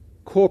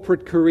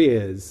corporate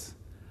careers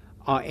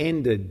are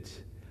ended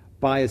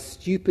by a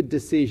stupid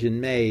decision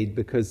made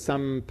because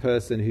some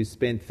person who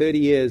spent 30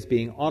 years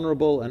being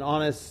honorable and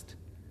honest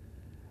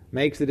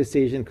makes a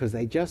decision because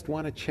they just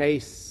want to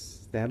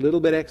chase that little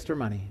bit extra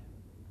money.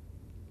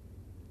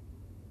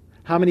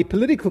 How many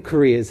political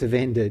careers have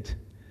ended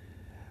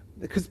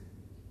because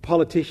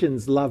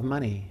politicians love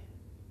money?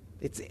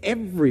 It's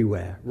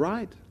everywhere,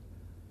 right?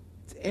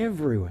 It's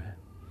everywhere.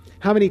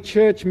 How many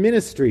church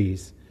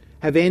ministries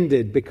have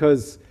ended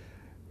because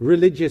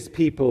religious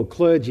people,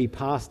 clergy,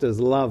 pastors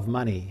love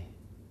money?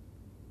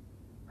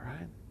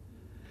 Right?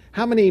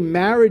 How many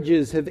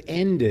marriages have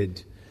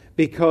ended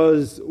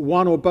because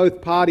one or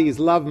both parties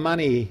love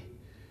money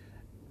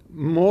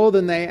more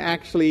than they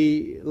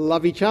actually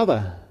love each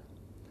other?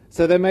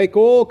 So they make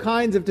all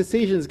kinds of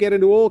decisions, get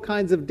into all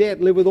kinds of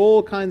debt, live with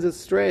all kinds of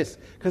stress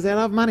because they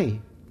love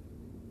money.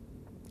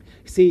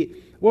 See,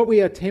 what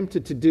we are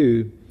tempted to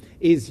do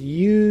is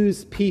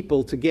use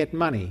people to get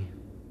money.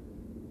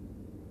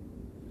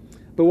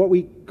 But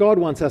what God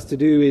wants us to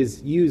do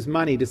is use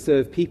money to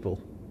serve people.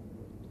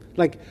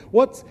 Like,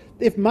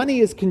 if money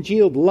is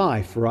congealed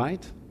life,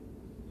 right?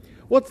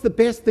 What's the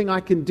best thing I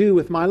can do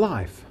with my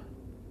life?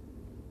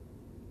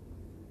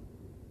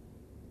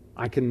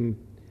 I can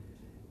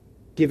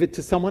give it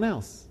to someone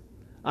else.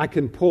 I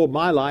can pour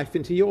my life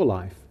into your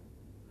life.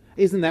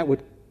 Isn't that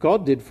what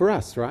God did for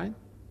us, right?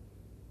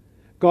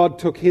 God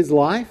took his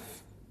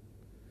life,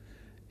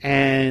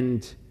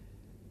 and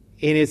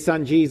in his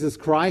Son Jesus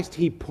Christ,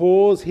 he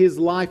pours his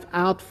life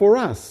out for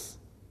us.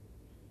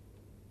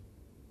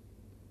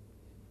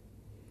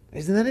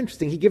 Isn't that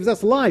interesting? He gives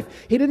us life.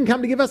 He didn't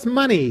come to give us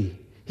money.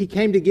 He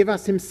came to give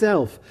us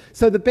himself.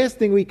 So the best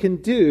thing we can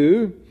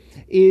do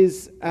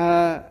is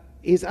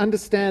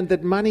understand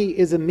that money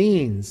is a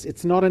means.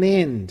 It's not an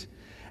end.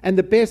 And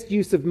the best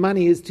use of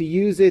money is to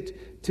use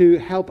it to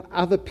help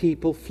other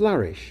people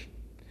flourish,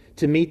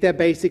 to meet their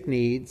basic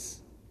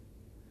needs,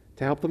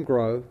 to help them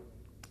grow,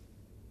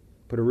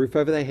 put a roof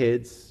over their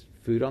heads,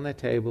 food on their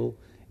table,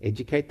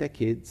 educate their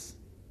kids.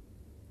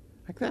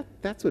 Like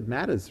that's what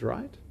matters,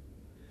 right?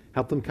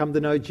 Help them come to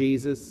know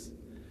Jesus,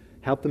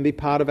 help them be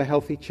part of a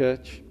healthy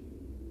church.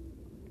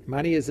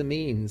 Money is a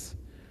means,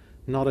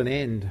 not an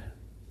end.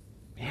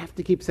 You have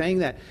to keep saying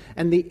that.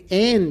 And the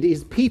end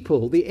is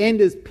people. The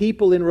end is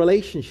people in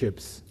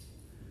relationships.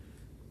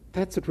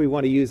 That's what we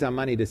want to use our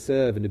money to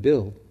serve and to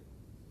build.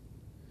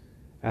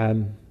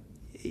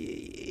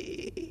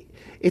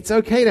 It's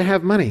okay to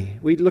have money.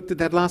 We looked at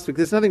that last week.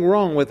 There's nothing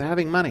wrong with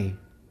having money.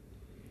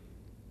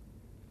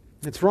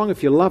 It's wrong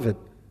if you love it.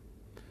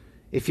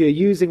 If you're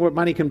using what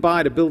money can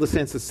buy to build a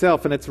sense of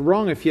self, and it's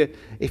wrong if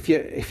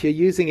you're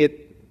using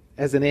it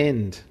as an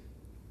end.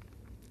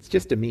 It's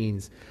just a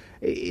means.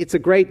 It's a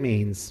great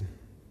means,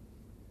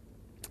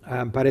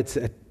 but it's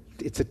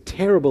a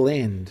terrible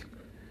end.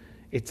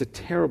 It's a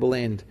terrible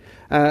end.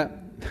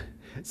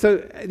 So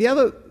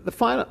the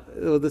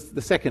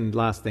second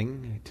last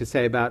thing to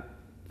say about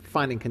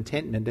finding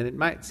contentment, and it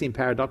might seem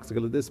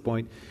paradoxical at this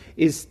point,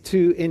 is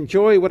to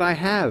enjoy what I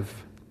have.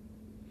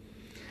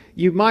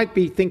 You might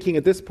be thinking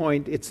at this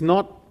point, it's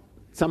not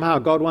somehow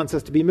God wants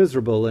us to be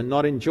miserable and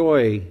not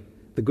enjoy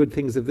the good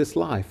things of this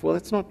life. Well,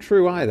 that's not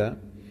true either.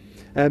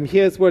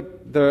 Here's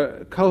what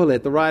the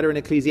Kohelet, the writer in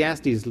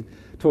Ecclesiastes,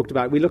 talked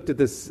about. We looked at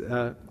this,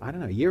 a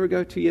year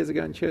ago, 2 years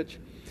ago in church.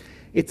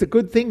 It's a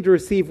good thing to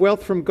receive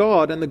wealth from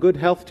God and the good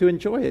health to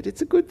enjoy it.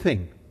 It's a good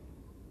thing.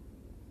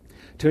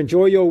 To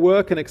enjoy your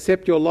work and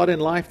accept your lot in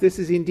life, this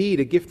is indeed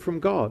a gift from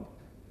God.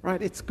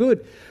 Right? It's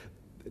good.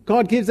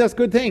 God gives us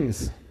good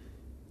things.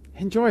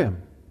 Enjoy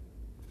them.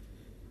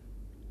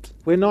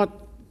 We're not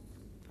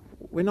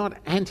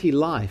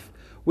anti-life.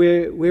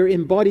 We're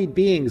embodied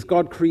beings.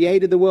 God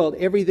created the world.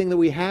 Everything that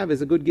we have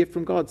is a good gift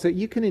from God. So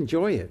you can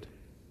enjoy it.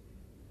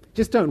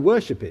 Just don't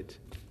worship it.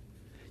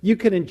 You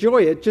can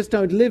enjoy it, just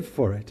don't live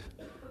for it.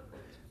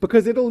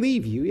 Because it'll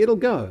leave you. It'll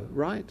go,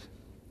 right?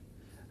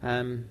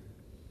 I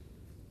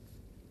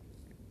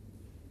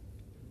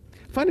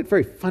find it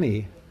very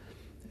funny.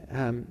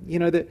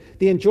 The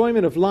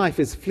enjoyment of life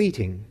is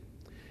fleeting.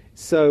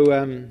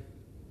 So,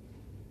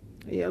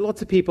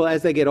 lots of people,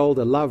 as they get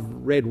older, love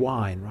red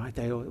wine, right?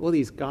 All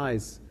these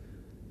guys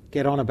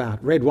get on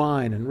about red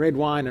wine and red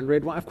wine and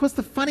red wine. Of course,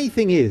 the funny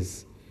thing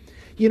is,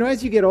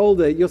 as you get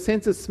older, your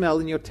sense of smell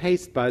and your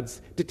taste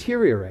buds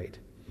deteriorate.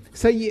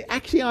 So you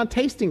actually aren't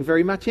tasting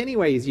very much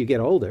anyway as you get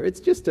older. It's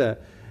just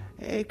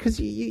because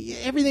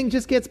everything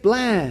just gets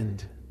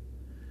bland.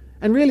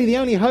 And really the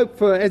only hope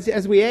for,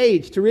 as we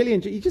age, to really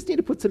enjoy, you just need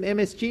to put some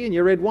MSG in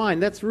your red wine.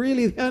 That's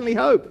really the only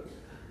hope.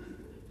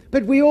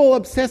 But we all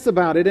obsess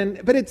about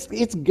it, but it's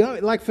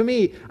like for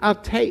me,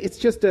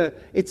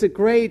 it's a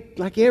great,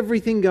 like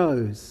everything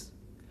goes.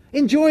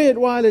 Enjoy it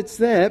while it's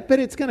there, but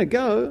it's going to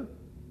go.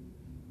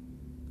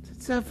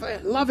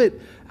 Love it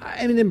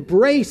and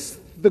embrace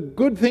the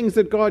good things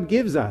that God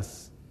gives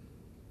us.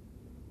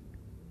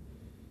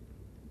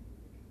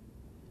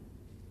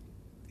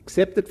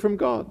 Accept it from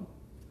God.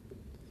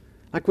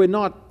 Like we're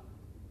not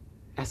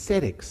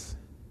ascetics.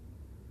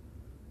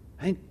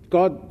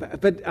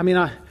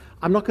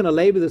 I'm not going to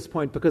labour this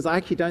point because I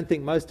actually don't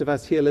think most of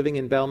us here living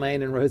in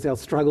Balmain and Roselle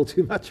struggle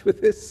too much with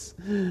this.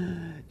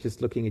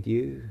 Just looking at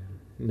you,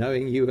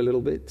 knowing you a little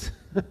bit,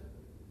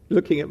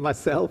 looking at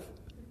myself.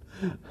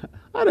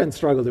 I don't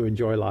struggle to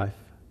enjoy life,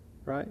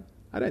 right?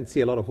 I don't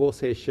see a lot of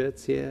horsehair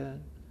shirts here.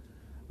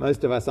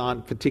 Most of us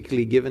aren't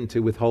particularly given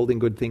to withholding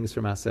good things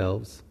from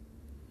ourselves.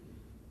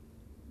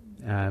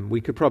 We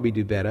could probably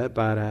do better,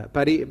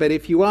 but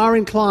if you are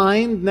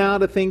inclined now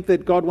to think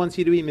that God wants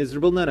you to be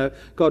miserable, no,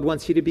 God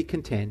wants you to be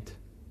content.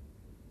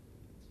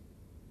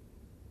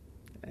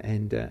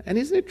 And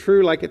isn't it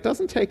true? Like, it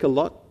doesn't take a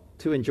lot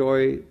to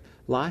enjoy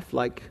life.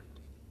 Like,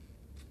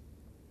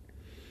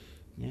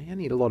 you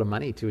need a lot of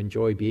money to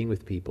enjoy being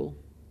with people.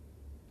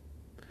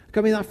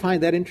 I mean, I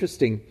find that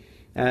interesting.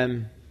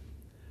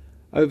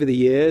 Over the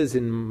years,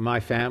 in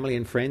my family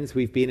and friends,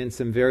 we've been in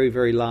some very,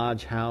 very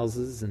large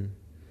houses and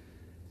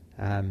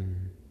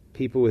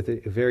people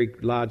with very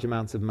large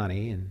amounts of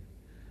money. And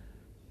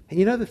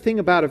you know, the thing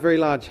about a very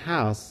large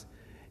house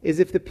is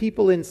if the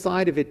people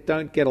inside of it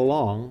don't get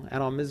along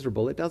and are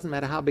miserable, it doesn't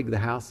matter how big the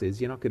house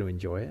is, you're not going to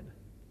enjoy it.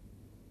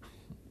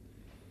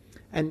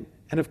 And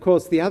of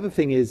course, the other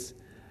thing is,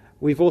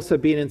 we've also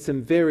been in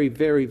some very,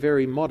 very,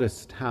 very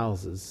modest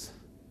houses.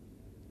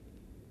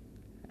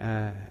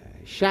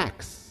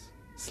 Shacks,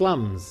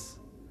 slums,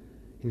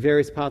 in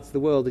various parts of the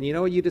world. And you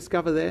know what you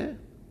discover there?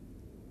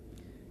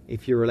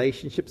 If your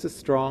relationships are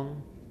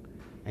strong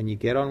and you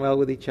get on well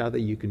with each other,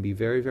 you can be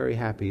very, very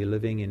happy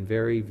living in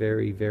very,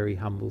 very, very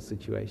humble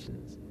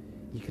situations.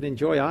 You can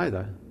enjoy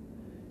either.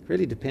 It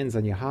really depends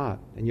on your heart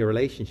and your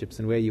relationships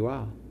and where you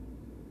are.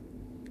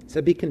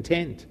 So be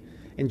content.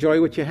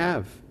 Enjoy what you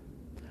have.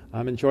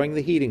 I'm enjoying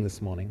the heating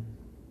this morning.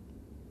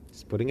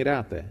 Just putting it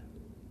out there.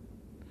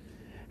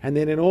 And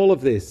then in all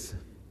of this,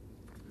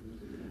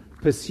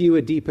 pursue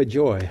a deeper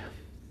joy.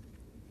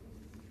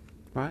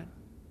 Right?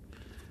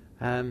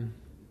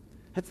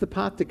 That's the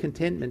path to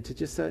contentment, to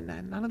just say,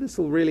 no, none of this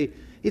will really,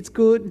 it's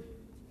good,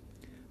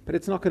 but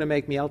it's not going to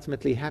make me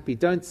ultimately happy.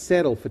 Don't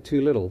settle for too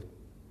little.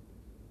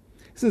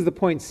 This is the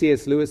point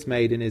C.S. Lewis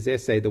made in his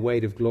essay, The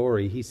Weight of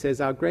Glory. He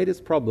says, our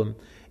greatest problem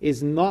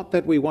is not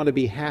that we want to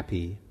be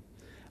happy.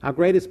 Our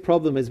greatest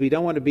problem is we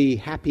don't want to be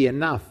happy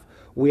enough.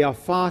 We are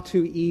far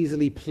too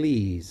easily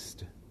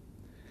pleased.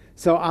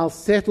 So I'll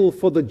settle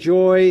for the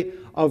joy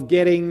of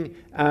getting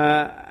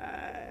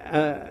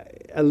a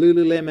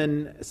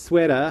Lululemon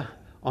sweater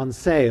on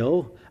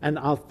sale, and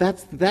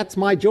that's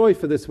my joy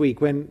for this week.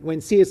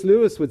 When C.S.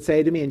 Lewis would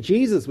say to me, and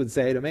Jesus would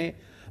say to me,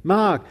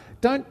 Mark,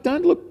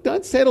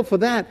 don't settle for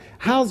that.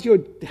 How's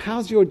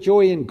your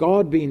joy in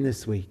God been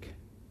this week?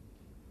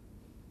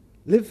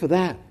 Live for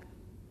that.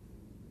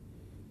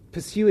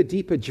 Pursue a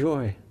deeper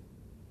joy.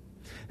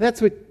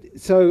 That's what.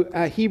 So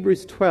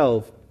Hebrews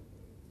 12,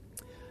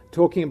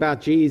 talking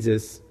about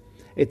Jesus,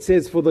 it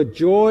says, for the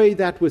joy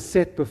that was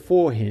set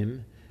before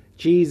him,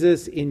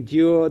 Jesus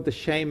endured the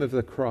shame of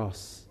the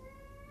cross.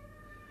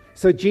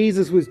 So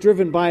Jesus was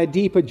driven by a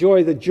deeper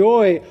joy, the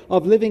joy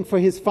of living for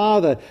his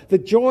Father, the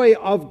joy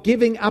of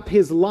giving up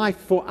his life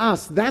for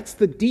us. That's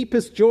the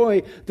deepest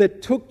joy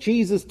that took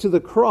Jesus to the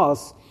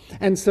cross.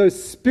 And so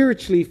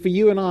spiritually for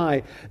you and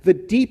I, the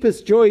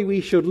deepest joy we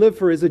should live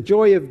for is a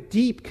joy of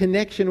deep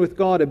connection with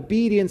God,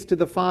 obedience to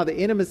the Father,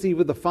 intimacy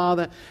with the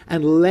Father,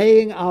 and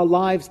laying our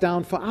lives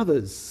down for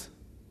others.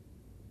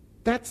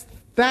 That's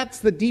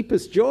the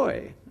deepest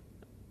joy.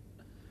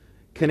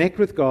 Connect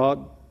with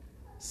God,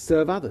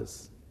 serve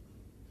others.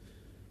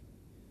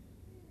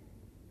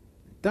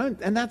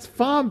 And that's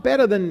far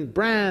better than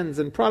brands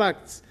and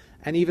products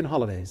and even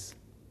holidays.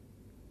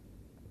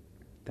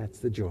 That's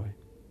the joy.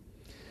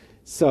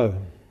 So,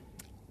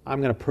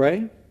 I'm going to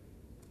pray.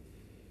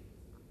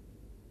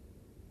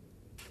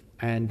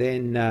 And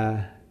then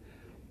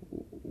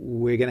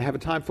we're going to have a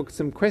time for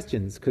some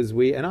questions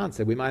and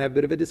answer. We might have a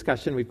bit of a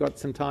discussion. We've got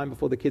some time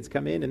before the kids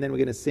come in, and then we're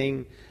going to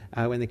sing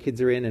when the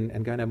kids are in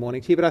and go and have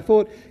morning tea. But I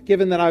thought,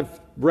 given that I've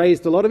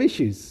raised a lot of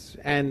issues,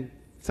 and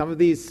some of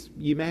these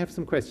you may have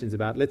some questions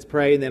about, let's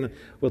pray, and then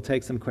we'll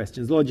take some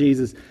questions. Lord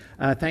Jesus,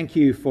 thank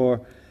you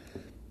for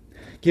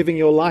giving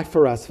your life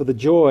for us, for the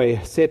joy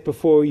set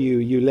before you.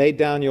 You laid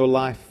down your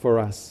life for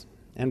us.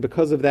 And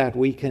because of that,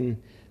 we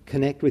can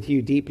connect with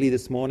you deeply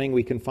this morning.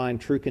 We can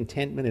find true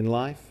contentment in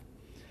life.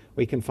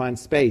 We can find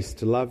space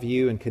to love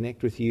you and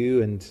connect with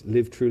you and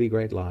live truly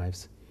great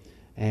lives.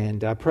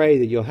 And I pray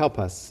that you'll help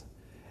us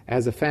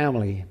as a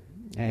family,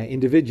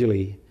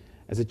 individually,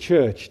 as a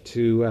church,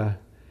 to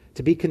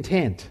be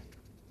content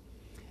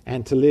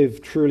and to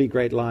live truly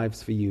great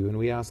lives for you. And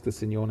we ask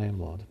this in your name,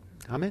 Lord.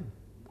 Amen.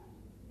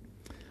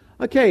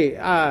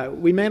 Okay,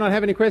 we may not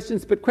have any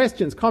questions, but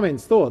questions,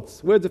 comments,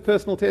 thoughts, words of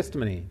personal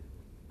testimony.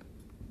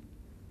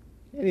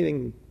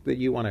 Anything that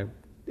you want to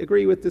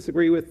agree with,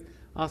 disagree with,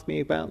 ask me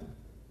about?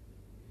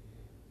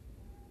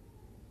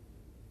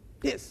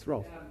 Yes,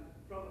 Rolf. It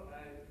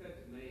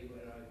occurred to me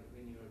when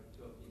you were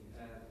talking,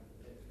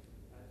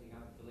 opening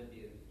up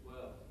Philippians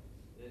 12,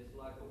 it's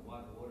like a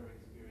whitewater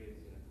experience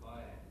in a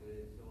kayak,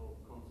 where it's all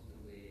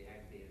constantly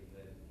active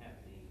and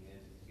happening and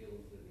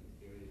skills and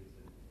experience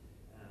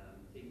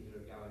and things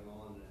that are going on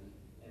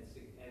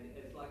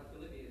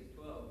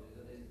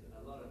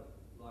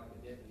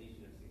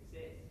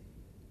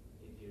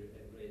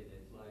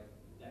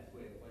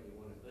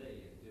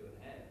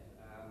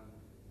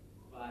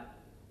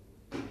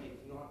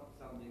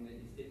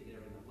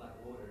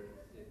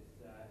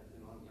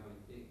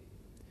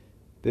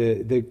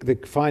The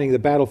finding the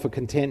battle for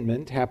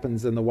contentment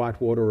happens in the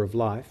white water of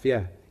life.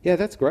 Yeah,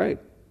 that's great.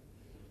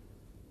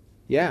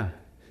 Yeah,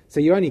 so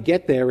you only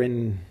get there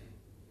in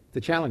the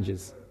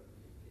challenges.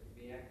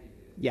 Be active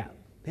in it.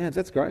 Yeah,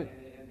 that's great.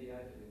 And be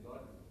open to God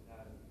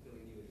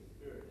filling you with the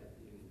Spirit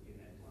in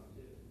that time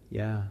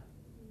too.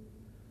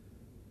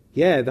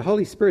 Yeah, the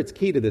Holy Spirit's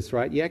key to this,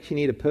 right? You actually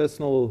need a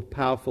personal,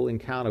 powerful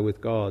encounter with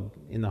God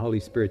in the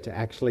Holy Spirit to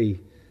actually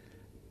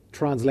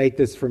translate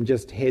this from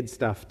just head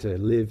stuff to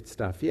lived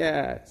stuff.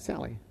 Yeah,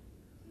 Sally.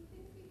 Do you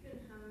think we can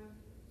have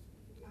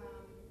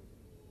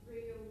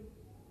real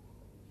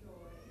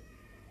joy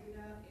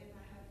without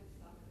ever having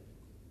suffered?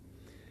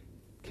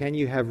 Can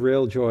you have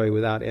real joy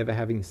without ever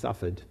having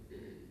suffered?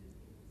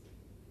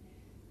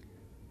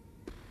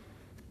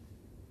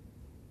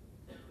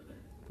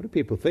 What do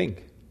people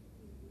think?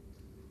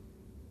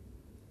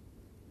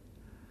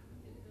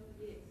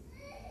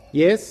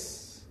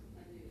 Yes?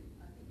 I do.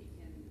 I think you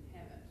can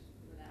have it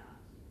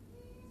without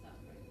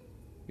suffering.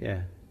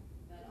 Yeah.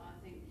 But I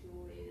think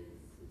joy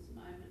is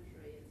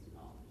momentary, it's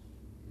not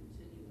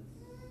continuous.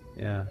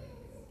 Yeah. It's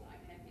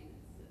like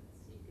happiness.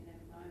 You can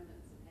have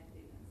moments of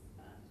happiness,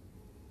 but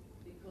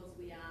because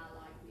we are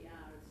like we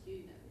are as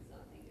humans,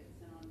 I think it's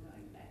an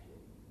ongoing battle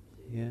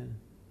to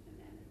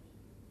manage.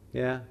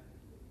 Yeah.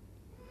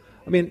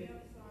 I mean,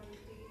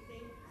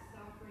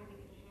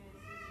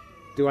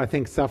 do I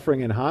think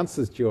suffering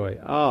enhances joy?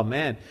 Oh,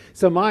 man.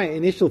 So my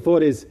initial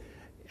thought is,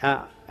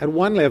 at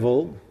one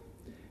level,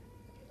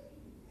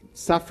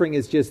 suffering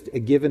is just a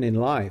given in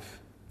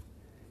life.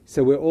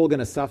 So we're all going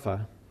to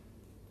suffer,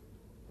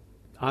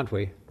 aren't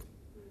we?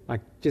 Like,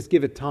 just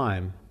give it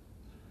time.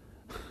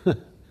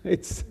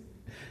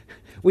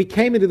 We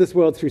came into this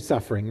world through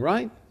suffering,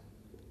 right?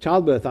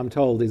 Childbirth, I'm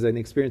told, is an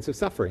experience of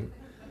suffering.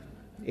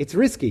 It's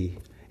risky.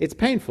 It's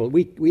painful.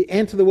 We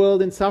enter the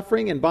world in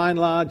suffering, and by and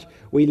large,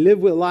 we live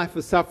with a life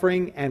of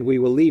suffering, and we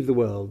will leave the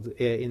world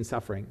in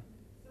suffering.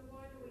 So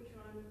why do we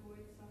try and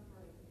avoid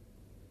suffering?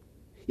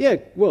 Yeah,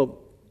 well,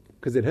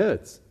 because it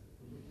hurts.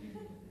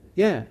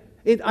 Yeah.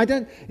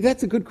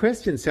 That's a good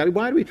question, Sally.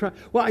 Why do we try?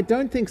 Well, I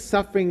don't think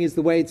suffering is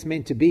the way it's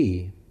meant to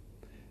be.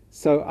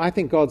 So I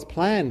think God's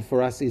plan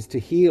for us is to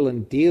heal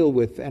and deal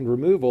with and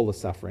remove all the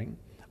suffering.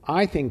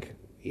 I think,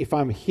 if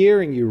I'm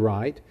hearing you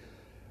right,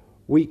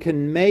 we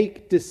can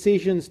make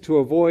decisions to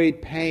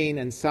avoid pain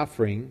and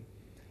suffering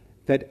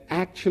that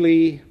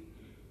actually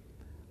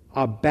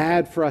are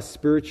bad for us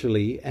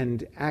spiritually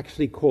and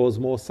actually cause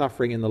more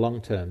suffering in the long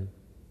term.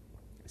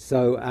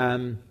 So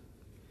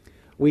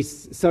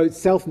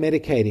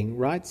self-medicating,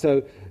 right?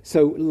 So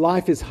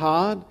life is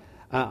hard.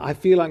 I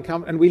feel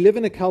uncomfortable, and we live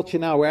in a culture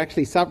now where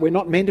actually we're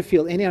not meant to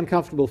feel any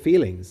uncomfortable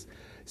feelings.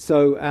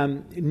 So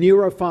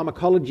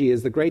neuropharmacology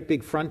is the great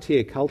big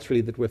frontier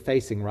culturally that we're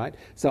facing, right?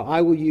 So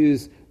I will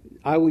use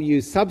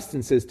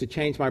substances to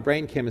change my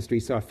brain chemistry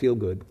so I feel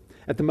good.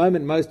 At the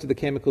moment, most of the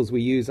chemicals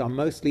we use are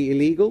mostly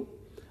illegal.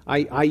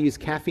 I use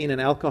caffeine and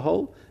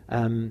alcohol.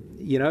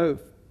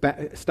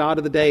 Start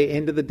of the day,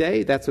 end of the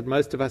day, that's what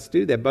most of us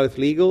do. They're both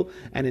legal,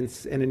 and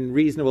in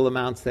reasonable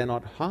amounts they're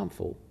not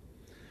harmful.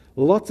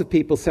 Lots of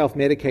people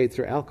self-medicate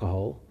through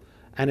alcohol,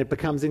 and it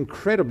becomes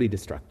incredibly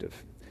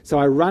destructive. So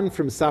I run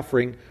from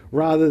suffering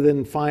rather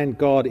than find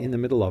God in the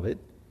middle of it.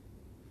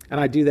 And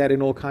I do that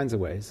in all kinds of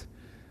ways.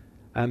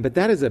 But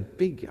that is a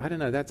big,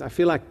 I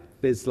feel like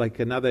there's like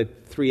another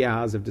 3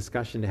 hours of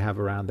discussion to have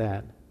around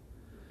that.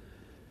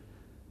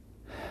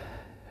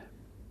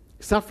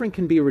 Suffering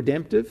can be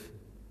redemptive.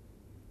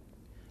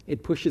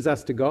 It pushes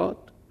us to God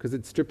because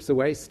it strips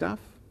away stuff,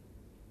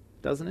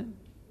 doesn't it?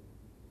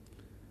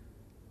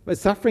 But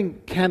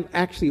suffering can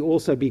actually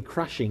also be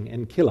crushing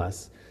and kill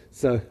us.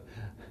 So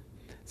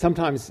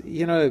sometimes,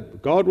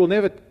 God will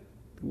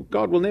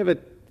never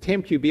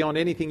tempt you beyond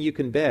anything you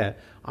can bear.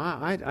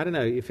 I don't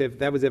know if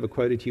that was ever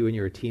quoted to you when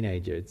you were a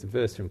teenager. It's a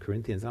verse from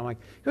Corinthians. I'm like,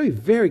 you've got to be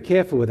very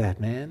careful with that,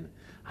 man.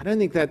 I don't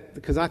think that,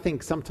 because I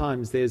think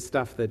sometimes there's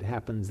stuff that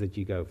happens that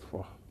you go,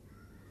 oh,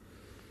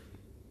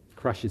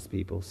 crushes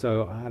people.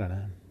 So, I don't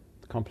know.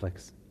 It's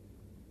complex.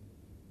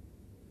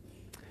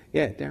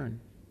 Yeah, Darren.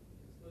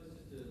 I suppose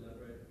just to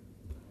elaborate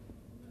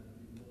on that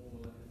a bit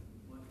more,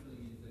 my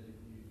feeling is that if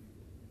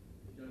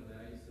you don't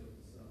allow yourself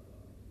to suffer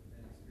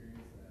and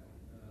experience that,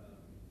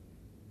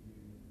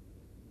 you're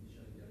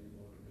shutting down your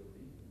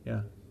vulnerability.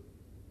 Yeah.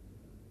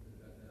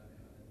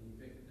 The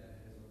effect that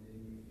has on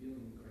then you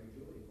feeling great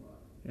joy in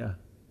life. Yeah.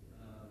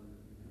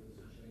 Because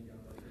you're shutting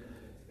down what you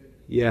don't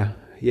expect.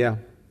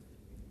 Yeah.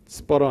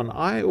 Spot on.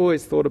 I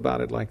always thought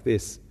about it like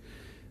this.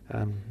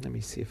 Let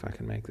me see if I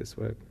can make this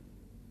work.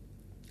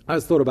 I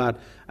always thought about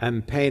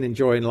pain and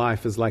joy in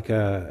life as like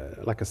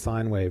a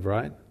sine wave,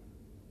 right?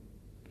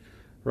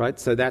 Right.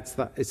 So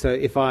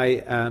if I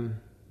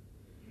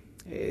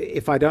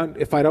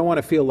don't want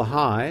to feel the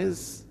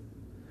highs,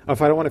 or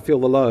if I don't want to feel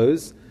the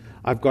lows,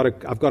 I've got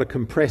to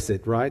compress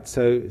it, right?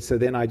 So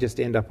then I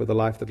just end up with a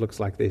life that looks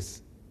like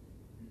this,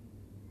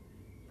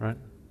 right?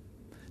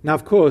 Now,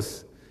 of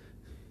course,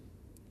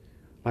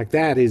 like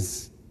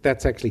that's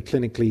actually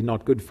clinically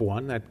not good for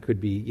one. That could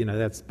be,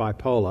 that's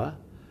bipolar,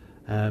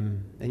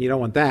 and you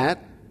don't want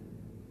that.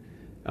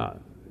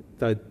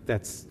 Though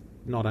that's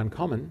not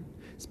uncommon.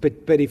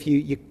 But if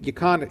you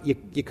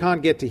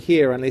can't get to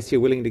here unless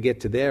you're willing to get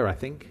to there, I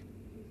think.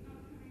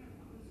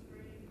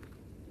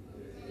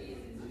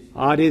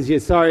 Oh, it is. Yeah,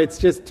 sorry, it's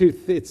just too.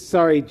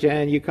 Sorry,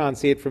 Jan, you can't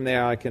see it from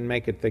there. I can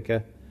make it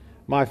thicker.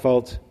 My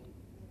fault.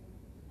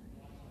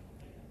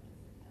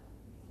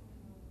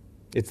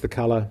 It's the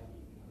color.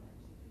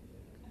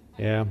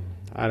 Yeah,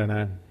 I don't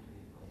know.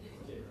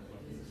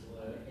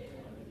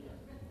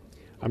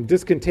 I'm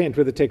discontent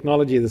with the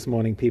technology this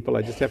morning, people.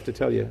 I just have to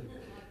tell you.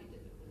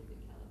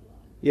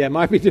 Yeah, it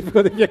might be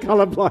difficult if you're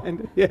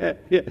colorblind.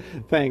 Yeah.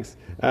 Thanks.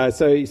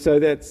 So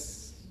that's.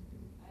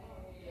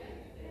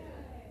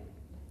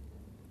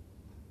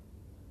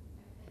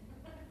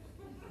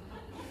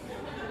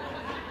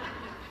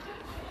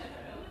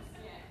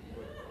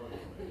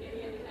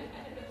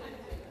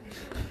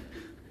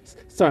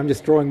 So I'm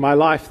just drawing my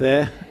life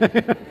there.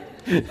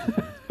 Yeah,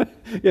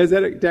 is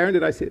that it? Darren,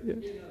 did I see it? Yeah. No,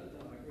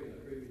 I agree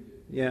with you.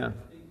 Yeah. I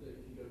think that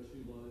if you go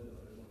too low,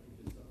 though, like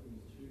if the suffering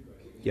is too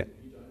great, Yeah.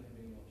 you don't have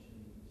any option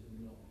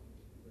to not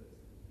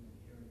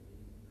inherently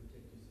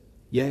protect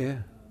yourself. Yeah. Your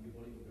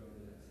body will go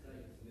into that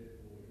state, so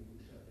therefore it will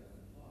shut down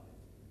and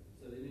hide.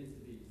 So there needs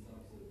to be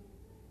some sort of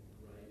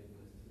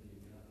gradedness to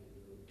the amount that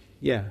you're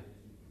Yeah.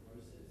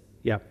 process,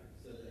 Yeah.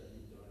 so that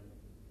you don't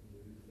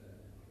lose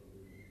that.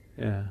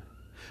 Yeah.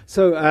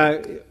 So,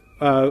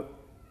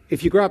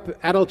 if you grow up,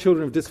 adult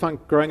children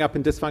of growing up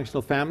in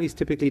dysfunctional families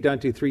typically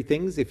don't do three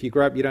things. If you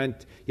grow up, you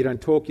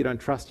don't talk, you don't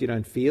trust, you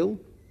don't feel.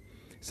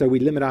 So we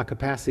limit our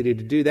capacity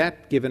to do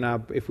that,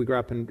 if we grow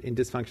up in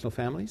dysfunctional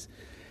families.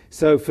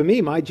 So for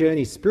me, my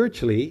journey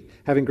spiritually,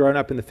 having grown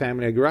up in the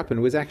family I grew up in,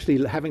 was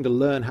actually having to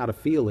learn how to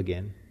feel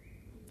again.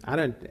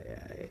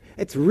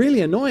 It's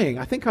really annoying.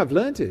 I think I've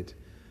learned it.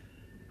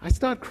 I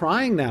start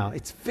crying now.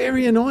 It's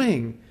very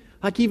annoying.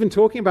 Like even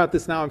talking about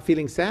this now, I'm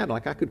feeling sad.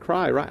 Like I could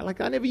cry, right?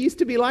 Like I never used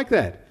to be like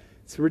that.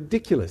 It's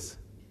ridiculous.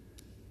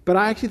 But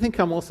I actually think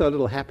I'm also a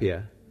little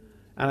happier.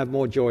 And I have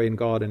more joy in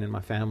God and in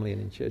my family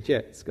and in church. Yeah,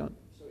 it's gone.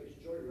 So is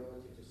joy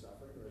relative to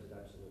suffering or is it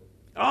absolute?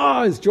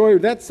 Oh,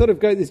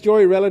 is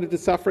joy relative to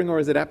suffering or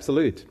is it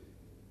absolute?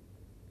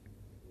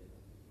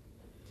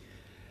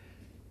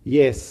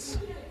 Yes.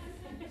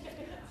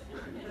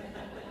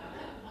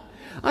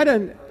 I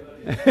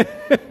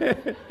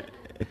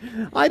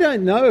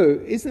don't know.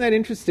 Isn't that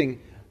interesting?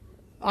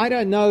 I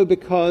don't know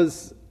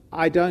because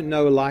I don't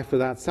know a life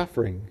without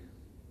suffering.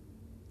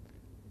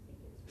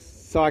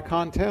 So I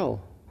can't tell.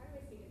 I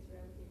always think it's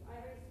relative.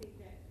 I always think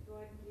that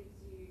God gives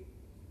you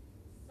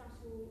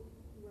subtle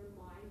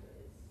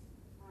reminders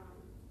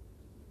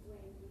when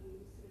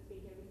you sort of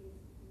think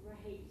everything's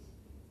great,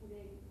 and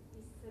then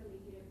you suddenly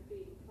hit a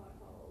big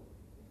pothole.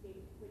 I think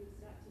when you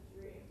start to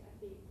drift, I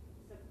think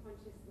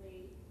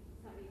subconsciously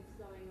something's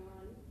going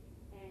on,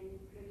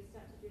 and when you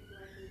start to drift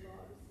away from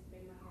God, this has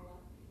been my whole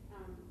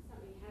life,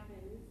 something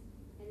happens,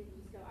 and then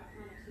you just go, I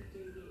can't actually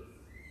do this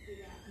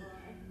without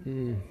God.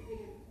 Mm. So it's a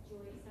bit of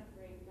joy,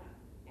 suffering, but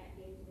at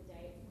the end of the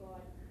day, it's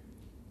God.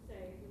 So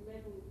the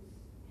levels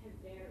have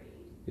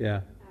varied.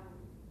 Yeah.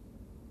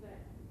 But,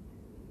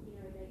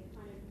 they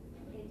kind of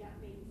end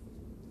up being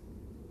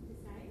the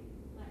same.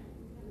 Like,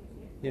 that makes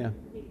sense? Yeah.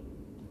 I think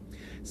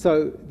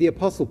So the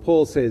Apostle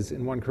Paul says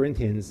in 1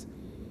 Corinthians,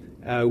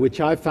 which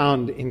I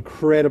found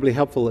incredibly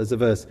helpful as a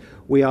verse,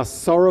 we are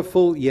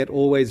sorrowful yet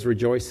always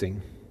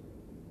rejoicing.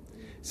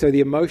 So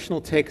the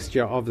emotional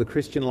texture of the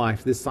Christian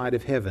life this side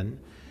of heaven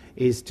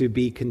is to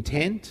be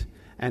content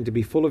and to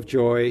be full of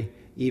joy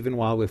even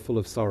while we're full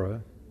of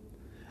sorrow.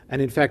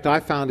 And in fact, I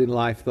found in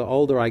life the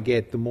older I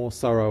get, the more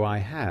sorrow I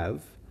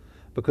have,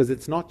 because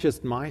it's not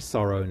just my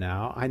sorrow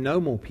now. I know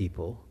more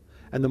people,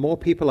 and the more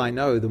people I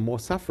know, the more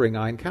suffering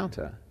I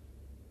encounter.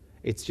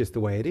 It's just the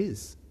way it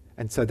is.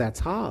 And so that's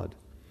hard.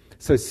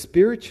 So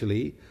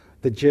spiritually,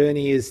 the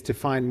journey is to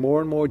find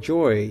more and more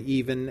joy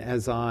even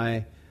as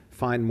I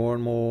find more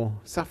and more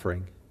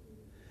suffering.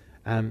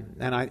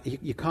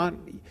 You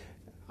can't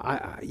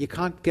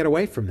get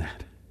away from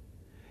that.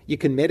 You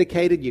can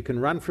medicate it, you can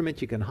run from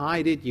it, you can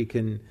hide it, you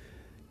can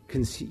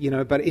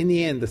but in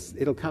the end,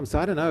 it'll come. So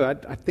I don't know.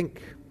 I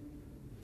think